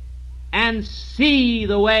 and see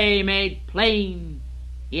the way made plain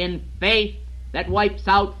in faith that wipes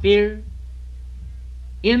out fear,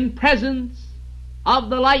 in presence of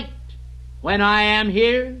the light when I am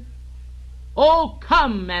here. Oh,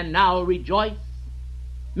 come and now rejoice.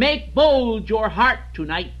 Make bold your heart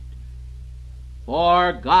tonight,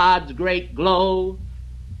 for God's great glow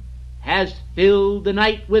has filled the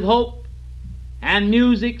night with hope, and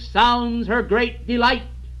music sounds her great delight,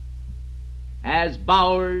 as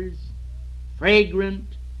bowers fragrant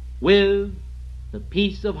with the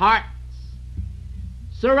peace of hearts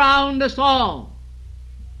surround us all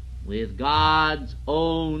with God's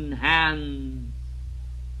own hands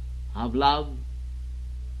of love,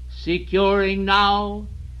 securing now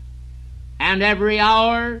and every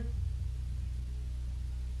hour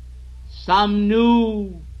some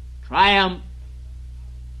new triumph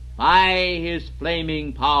by his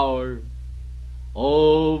flaming power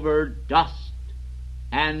over dust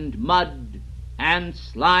and mud and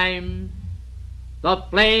slime. The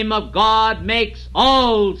flame of God makes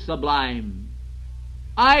all sublime.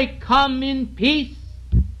 I come in peace,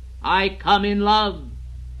 I come in love,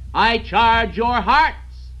 I charge your hearts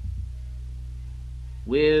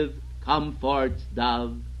with comfort's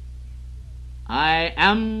dove. I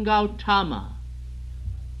am Gautama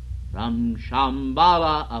from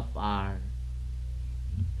Shambhala afar.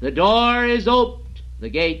 The door is oped, the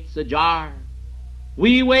gates ajar.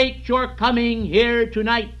 We wait your coming here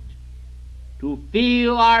tonight to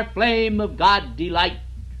feel our flame of God delight,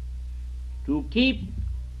 to keep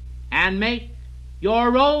and make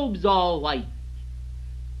your robes all white,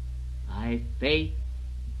 by faith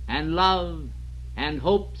and love and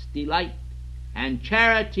hope's delight and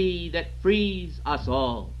charity that frees us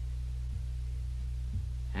all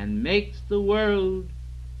and makes the world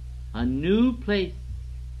a new place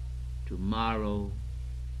tomorrow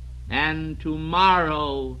and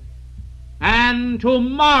tomorrow and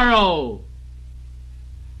tomorrow.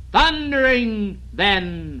 Thundering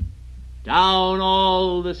then down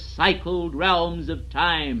all the cycled realms of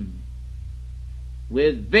time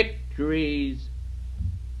with victory's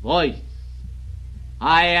voice,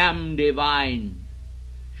 I am divine,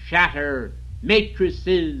 shatter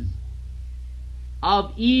matrices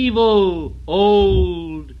of evil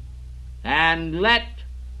old, and let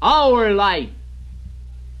our life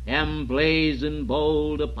emblazon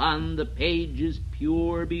bold upon the pages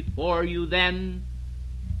pure before you then.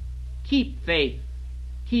 Keep faith,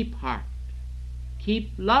 keep heart,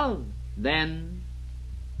 keep love then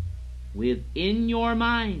within your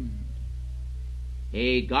mind,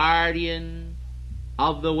 a guardian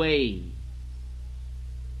of the way.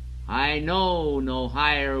 I know no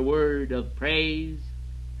higher word of praise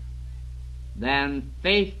than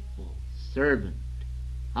faithful servant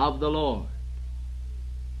of the Lord.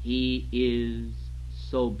 He is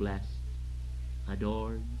so blessed,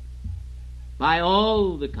 adored by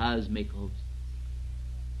all the cosmic hosts,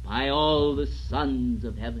 by all the sons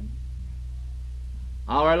of heaven.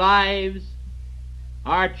 Our lives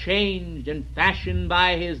are changed and fashioned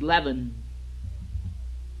by his leaven.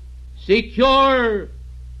 Secure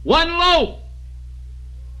one loaf,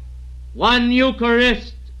 one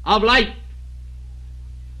Eucharist of light.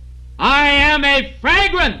 I am a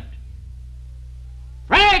fragment,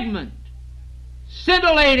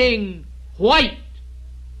 scintillating white,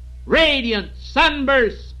 radiant,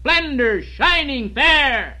 sunburst, splendor, shining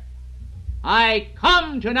fair. I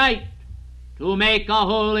come tonight to make a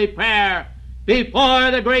holy prayer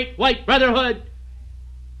before the great white brotherhood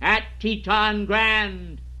at Teton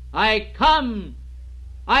grand. I come,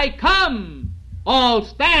 all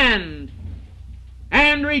stand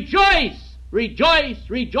and rejoice, rejoice,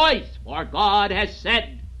 rejoice, for God has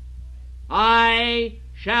said, I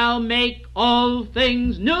shall make all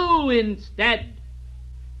things new instead.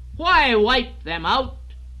 Why wipe them out?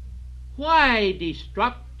 Why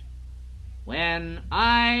destruct when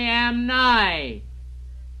I am nigh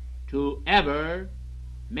to ever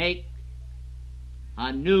make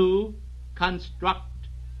a new construct,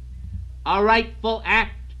 a rightful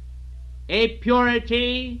act, a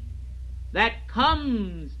purity that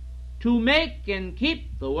comes to make and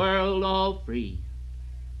keep the world all free.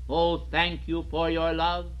 Oh, thank you for your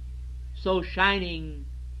love so shining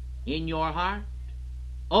in your heart.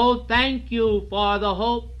 Oh, thank you for the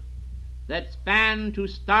hope that's fanned to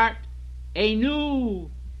start a new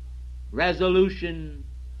resolution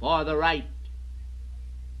for the right.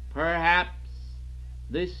 Perhaps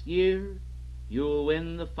this year you'll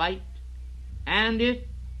win the fight, and if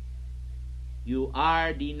you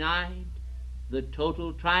are denied the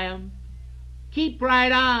total triumph, keep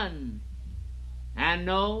right on and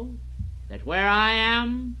know that where I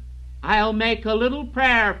am, I'll make a little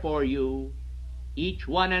prayer for you, each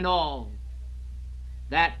one and all,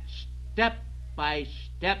 that step by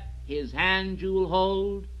step his hand you'll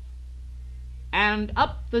hold, and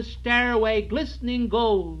up the stairway glistening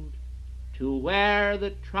gold, to where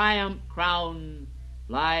the triumph crown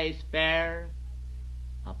lies fair,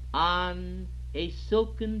 upon a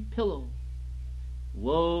silken pillow,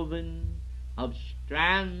 woven of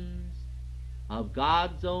strands of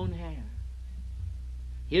God's own hair.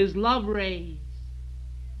 His love rays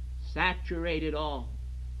saturated all.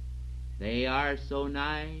 They are so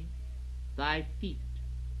nigh thy feet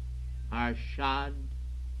are shod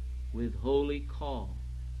with holy call.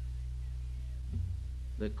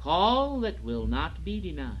 The call that will not be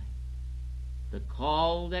denied. The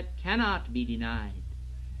call that cannot be denied.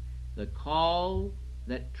 The call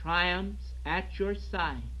that triumphs at your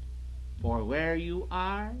side. For where you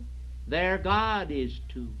are, there God is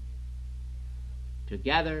too.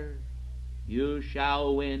 Together you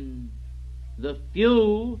shall win. The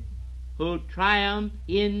few who triumph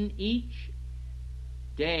in each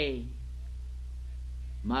day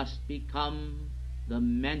must become the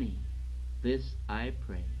many. This I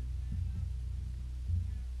pray.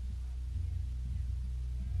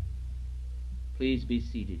 Please be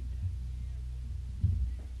seated.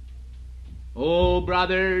 O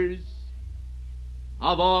brothers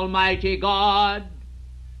of Almighty God,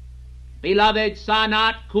 beloved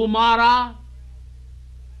Sanat Kumara,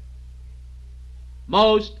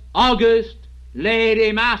 most august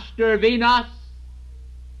Lady Master Venus,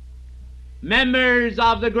 members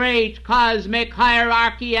of the great cosmic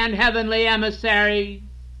hierarchy and heavenly emissaries,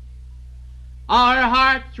 Our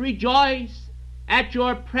hearts rejoice at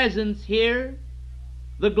your presence here,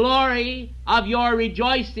 the glory of your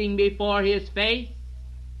rejoicing before his face.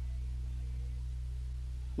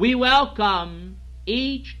 We welcome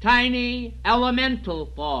each tiny elemental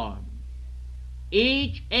form,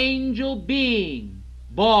 each angel being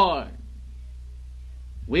born.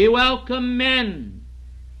 We welcome men,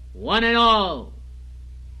 one and all.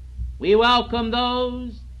 We welcome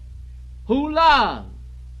those who love.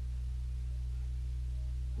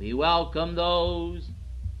 We welcome those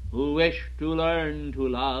who wish to learn to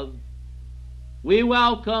love. We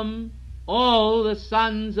welcome all the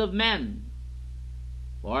sons of men,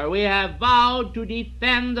 for we have vowed to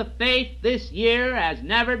defend the faith this year as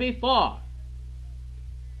never before.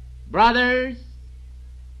 Brothers,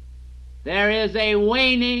 there is a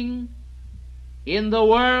waning in the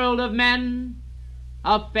world of men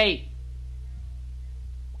of faith.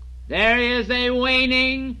 There is a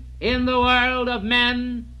waning in the world of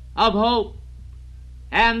men of hope.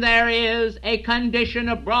 And there is a condition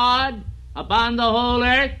abroad upon the whole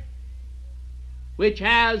earth which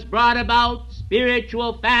has brought about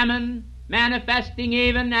spiritual famine, manifesting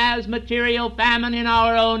even as material famine in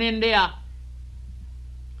our own India.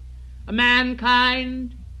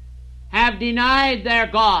 Mankind have denied their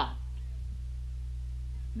God.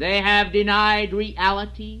 They have denied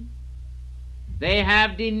reality. They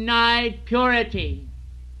have denied purity.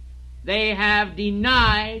 They have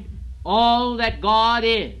denied all that God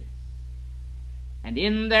is. And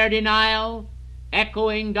in their denial,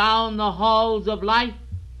 echoing down the halls of life,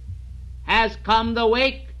 has come the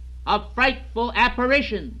wake of frightful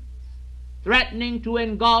apparitions, threatening to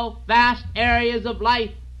engulf vast areas of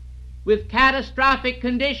life with catastrophic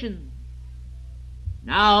conditions.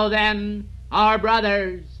 Now then, our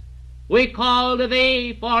brothers, we call to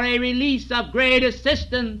thee for a release of great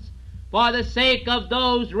assistance for the sake of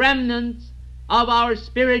those remnants of our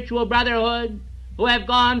spiritual brotherhood who have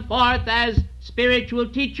gone forth as spiritual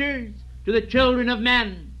teachers to the children of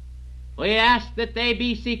men. We ask that they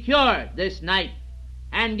be secured this night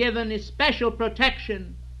and given especial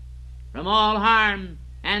protection from all harm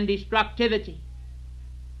and destructivity.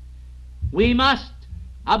 We must,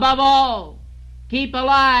 above all, keep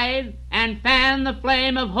alive and fan the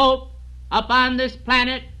flame of hope upon this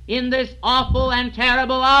planet in this awful and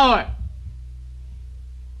terrible hour.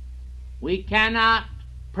 We cannot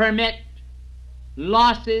permit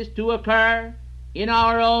losses to occur in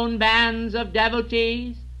our own bands of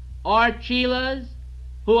devotees or chelas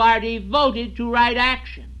who are devoted to right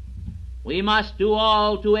action. We must do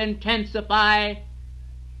all to intensify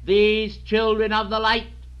these children of the light,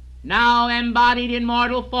 now embodied in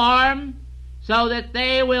mortal form, so that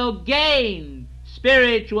they will gain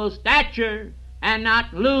spiritual stature and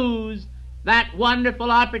not lose that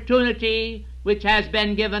wonderful opportunity which has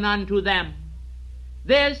been given unto them.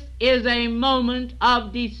 This is a moment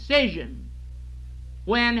of decision,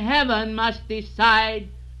 when heaven must decide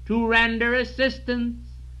to render assistance,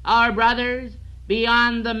 our brothers,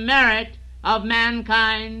 beyond the merit of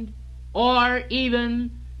mankind, or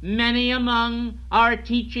even many among our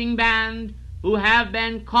teaching band who have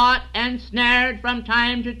been caught and snared from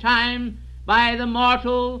time to time by the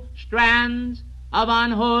mortal strands of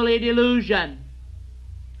unholy delusion.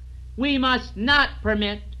 We must not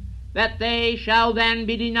permit that they shall then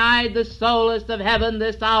be denied the solace of heaven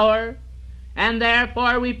this hour, and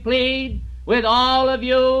therefore we plead with all of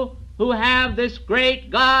you who have this great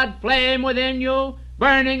God flame within you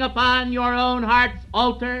burning upon your own heart's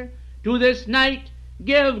altar to this night.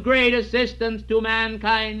 Give great assistance to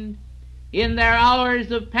mankind in their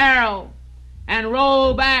hours of peril, and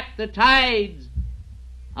roll back the tides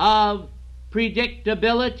of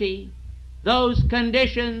predictability, those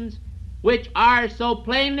conditions which are so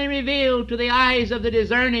plainly revealed to the eyes of the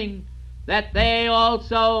discerning, that they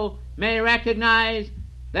also may recognize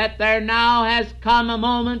that there now has come a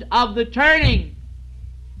moment of the turning,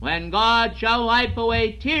 when God shall wipe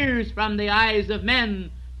away tears from the eyes of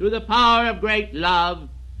men through the power of great love.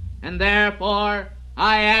 And therefore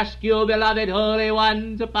I ask you, beloved holy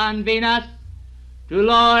ones upon Venus, to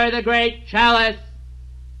lower the great chalice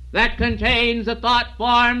that contains the thought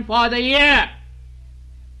form for the year.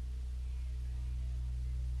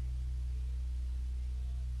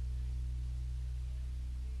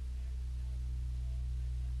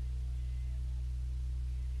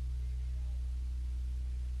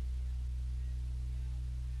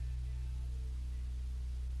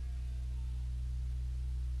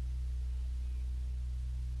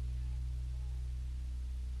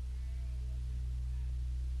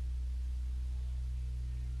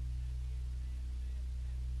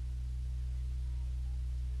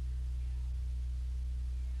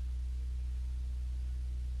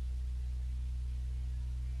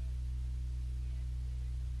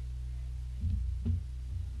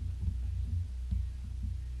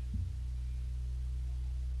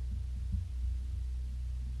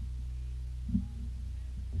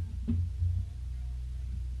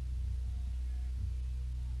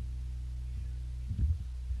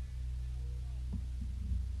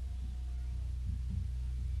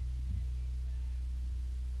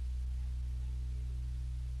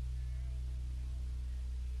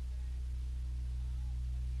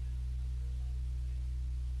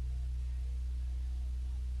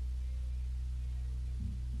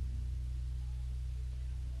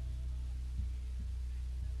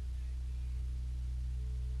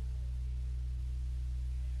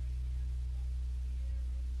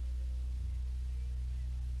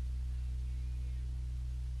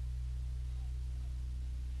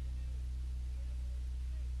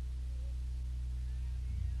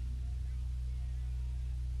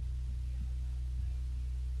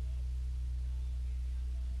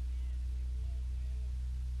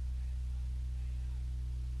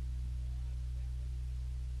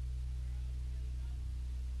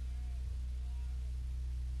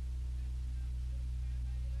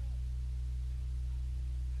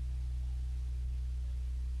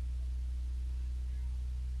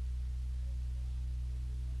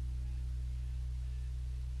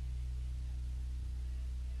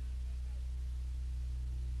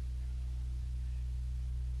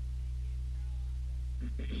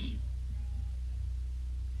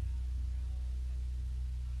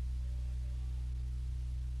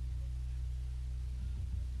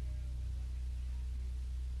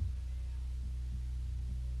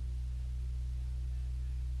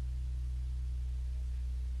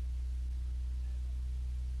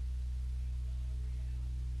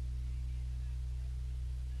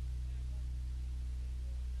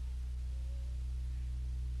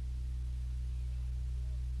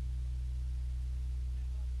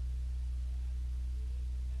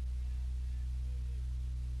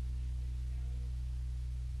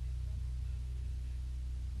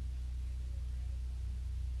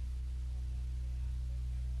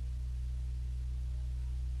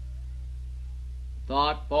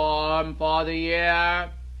 thought form for the year.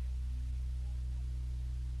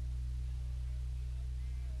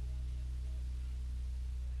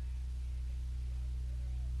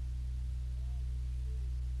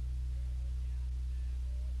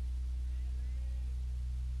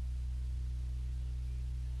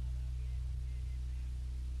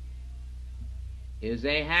 Is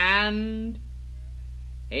a hand,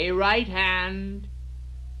 a right hand,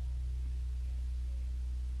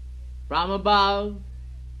 from above,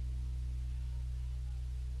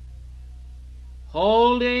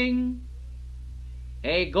 holding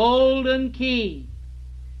a golden key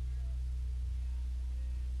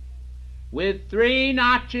with 3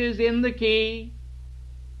 notches in the key,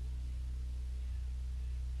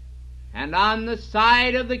 and on the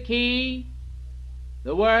side of the key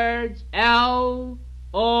the words L-O-V-E,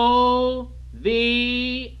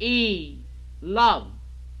 love.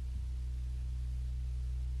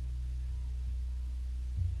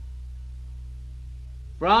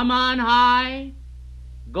 From on high,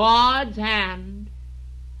 God's hand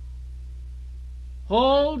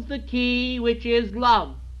holds the key which is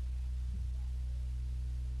love,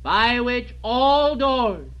 by which all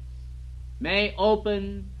doors may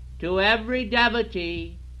open to every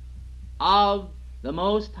devotee of the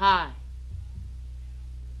Most High.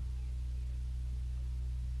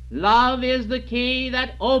 Love is the key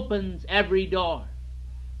that opens every door,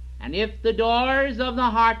 and if the doors of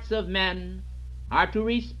the hearts of men are to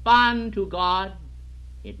respond to God,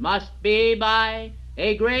 it must be by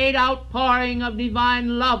a great outpouring of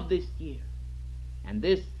divine love this year. And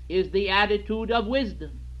this is the attitude of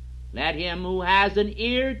wisdom. Let him who has an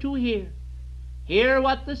ear to hear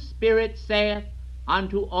what the Spirit saith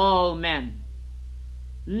unto all men.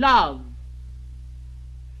 Love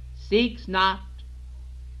seeks not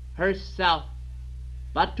herself,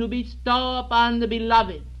 but to bestow upon the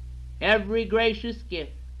beloved every gracious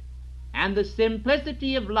gift, and the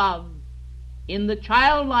simplicity of love in the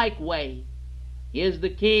childlike way is the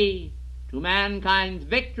key to mankind's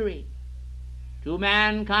victory,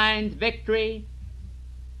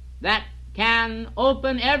 that can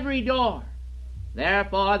open every door.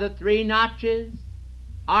 Therefore the 3 notches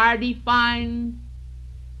are defined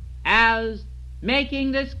as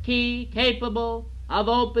making this key capable of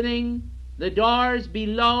opening the doors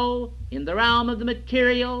below in the realm of the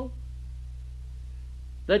material,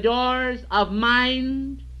 the doors of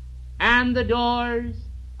mind and the doors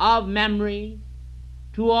of memory,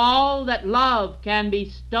 to all that love can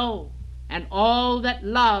bestow, and all that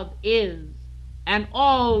love is, and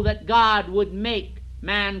all that God would make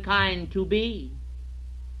mankind to be.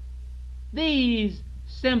 These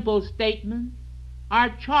simple statements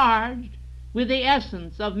are charged with the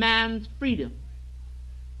essence of man's freedom.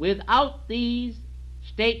 Without these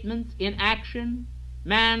statements in action,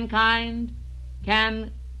 mankind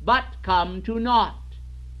can but come to naught.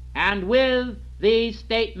 And with these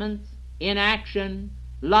statements in action,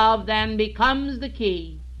 love then becomes the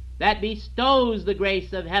key that bestows the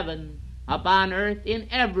grace of heaven upon earth in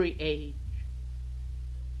every age.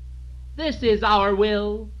 This is our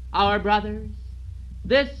will, our brothers.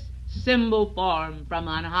 This symbol form from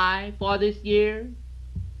on high for this year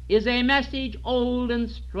is a message old and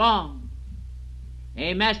strong,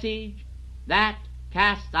 a message that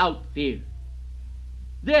casts out fear.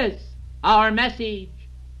 This, our message,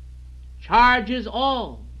 charges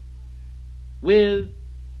all with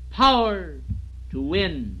power to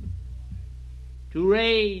win, to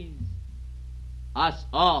raise us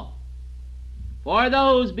all. For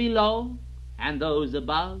those below and those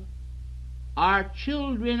above are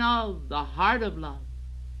children of the heart of love.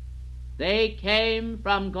 They came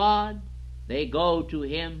from God, they go to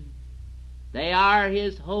Him. They are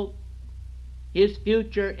His hope, His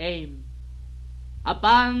future aim.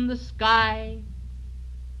 Upon the sky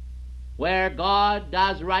where God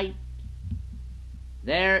does right,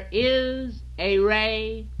 there is a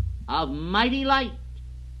ray of mighty light.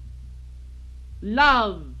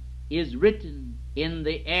 Love is written in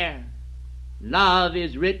the air. Love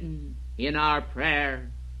is written in our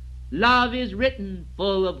prayer. Love is written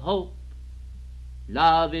full of hope.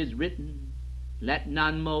 Love is written, let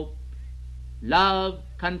none mope. Love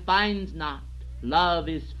confines not. Love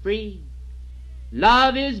is free.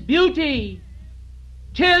 Love is beauty.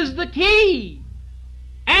 'Tis the key.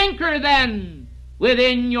 Anchor then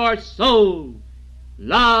within your soul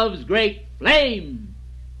love's great flame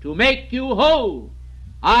to make you whole.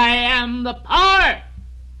 I am the power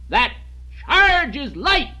that charges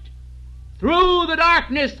light through the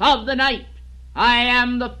darkness of the night. I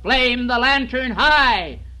am the flame, the lantern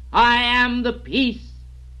high. I am the peace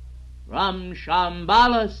from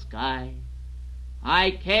Shambhala sky.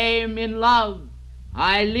 I came in love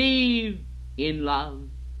I leave in love.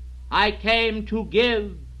 I came to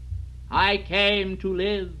give. I came to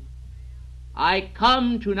live. I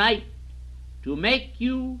come tonight to make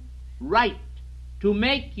you right, to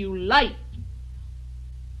make you light.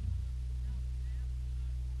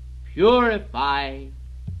 Purify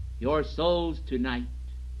your souls tonight.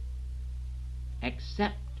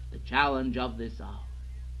 Accept the challenge of this hour.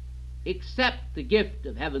 Accept the gift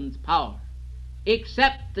of heaven's power.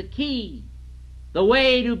 Accept the key, the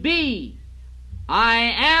way to be.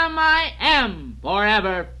 I am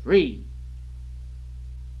forever free.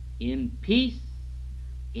 In peace,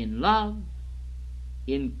 in love,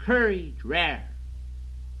 in courage rare,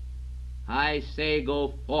 I say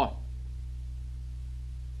go forth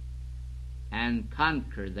and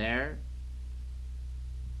conquer there.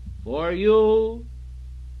 For you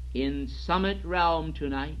in summit realm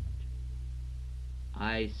tonight,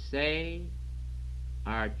 I say,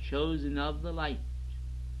 are chosen of the light.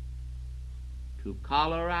 To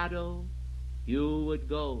Colorado you would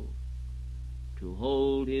go to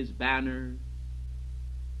hold his banner.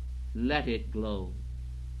 Let it glow.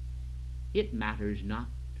 It matters not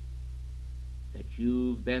that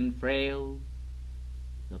you've been frail.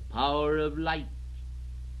 The power of light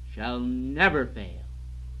shall never fail.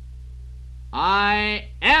 I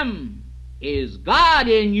am is God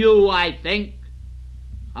in you, I think.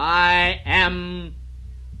 I am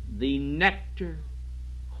the nectar.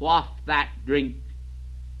 Quaff that drink,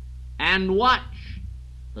 and watch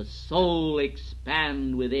the soul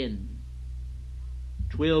expand within.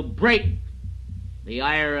 'Twill break the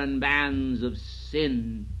iron bands of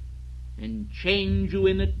sin and change you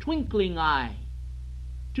in a twinkling eye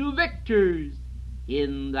to victors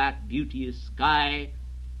in that beauteous sky,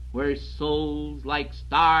 where souls like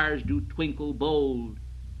stars do twinkle bold,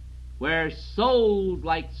 where souls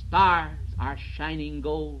like stars are shining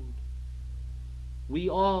gold. We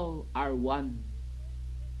all are one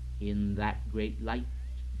in that great light.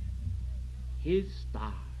 His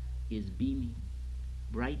star is beaming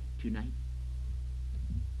bright tonight.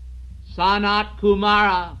 Sanat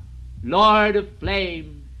Kumara, Lord of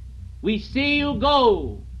Flame, we see you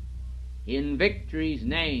go in victory's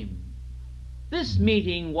name. This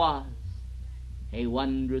meeting was a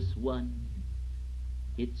wondrous one.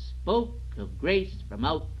 It spoke of grace from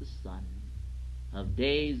out the sun, of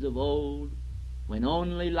days of old, when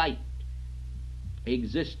only light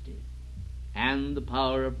existed and the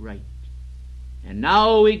power of right. And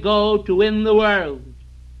now we go to win the world.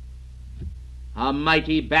 A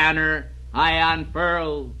mighty banner I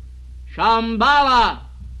unfurl. Shambhala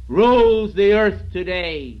rules the earth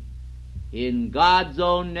today. In God's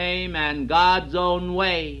own name and God's own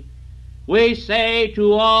way, we say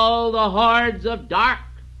to all the hordes of dark,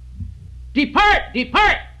 depart,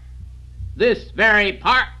 depart this very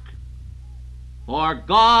park. For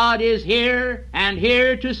God is here and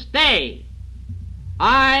here to stay.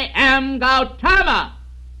 I am Gautama.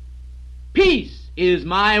 Peace is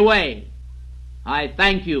my way. I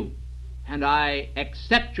thank you, and I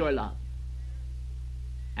accept your love.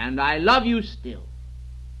 And I love you still,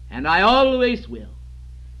 and I always will.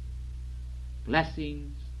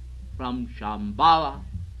 Blessings from Shambhala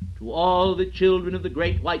to all the children of the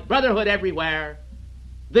great white brotherhood everywhere.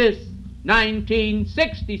 This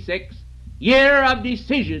 1966 year of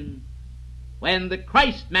decision, when the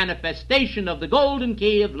Christ manifestation of the golden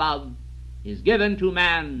key of love is given to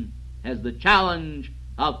man as the challenge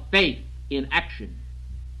of faith in action.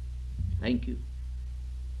 Thank you.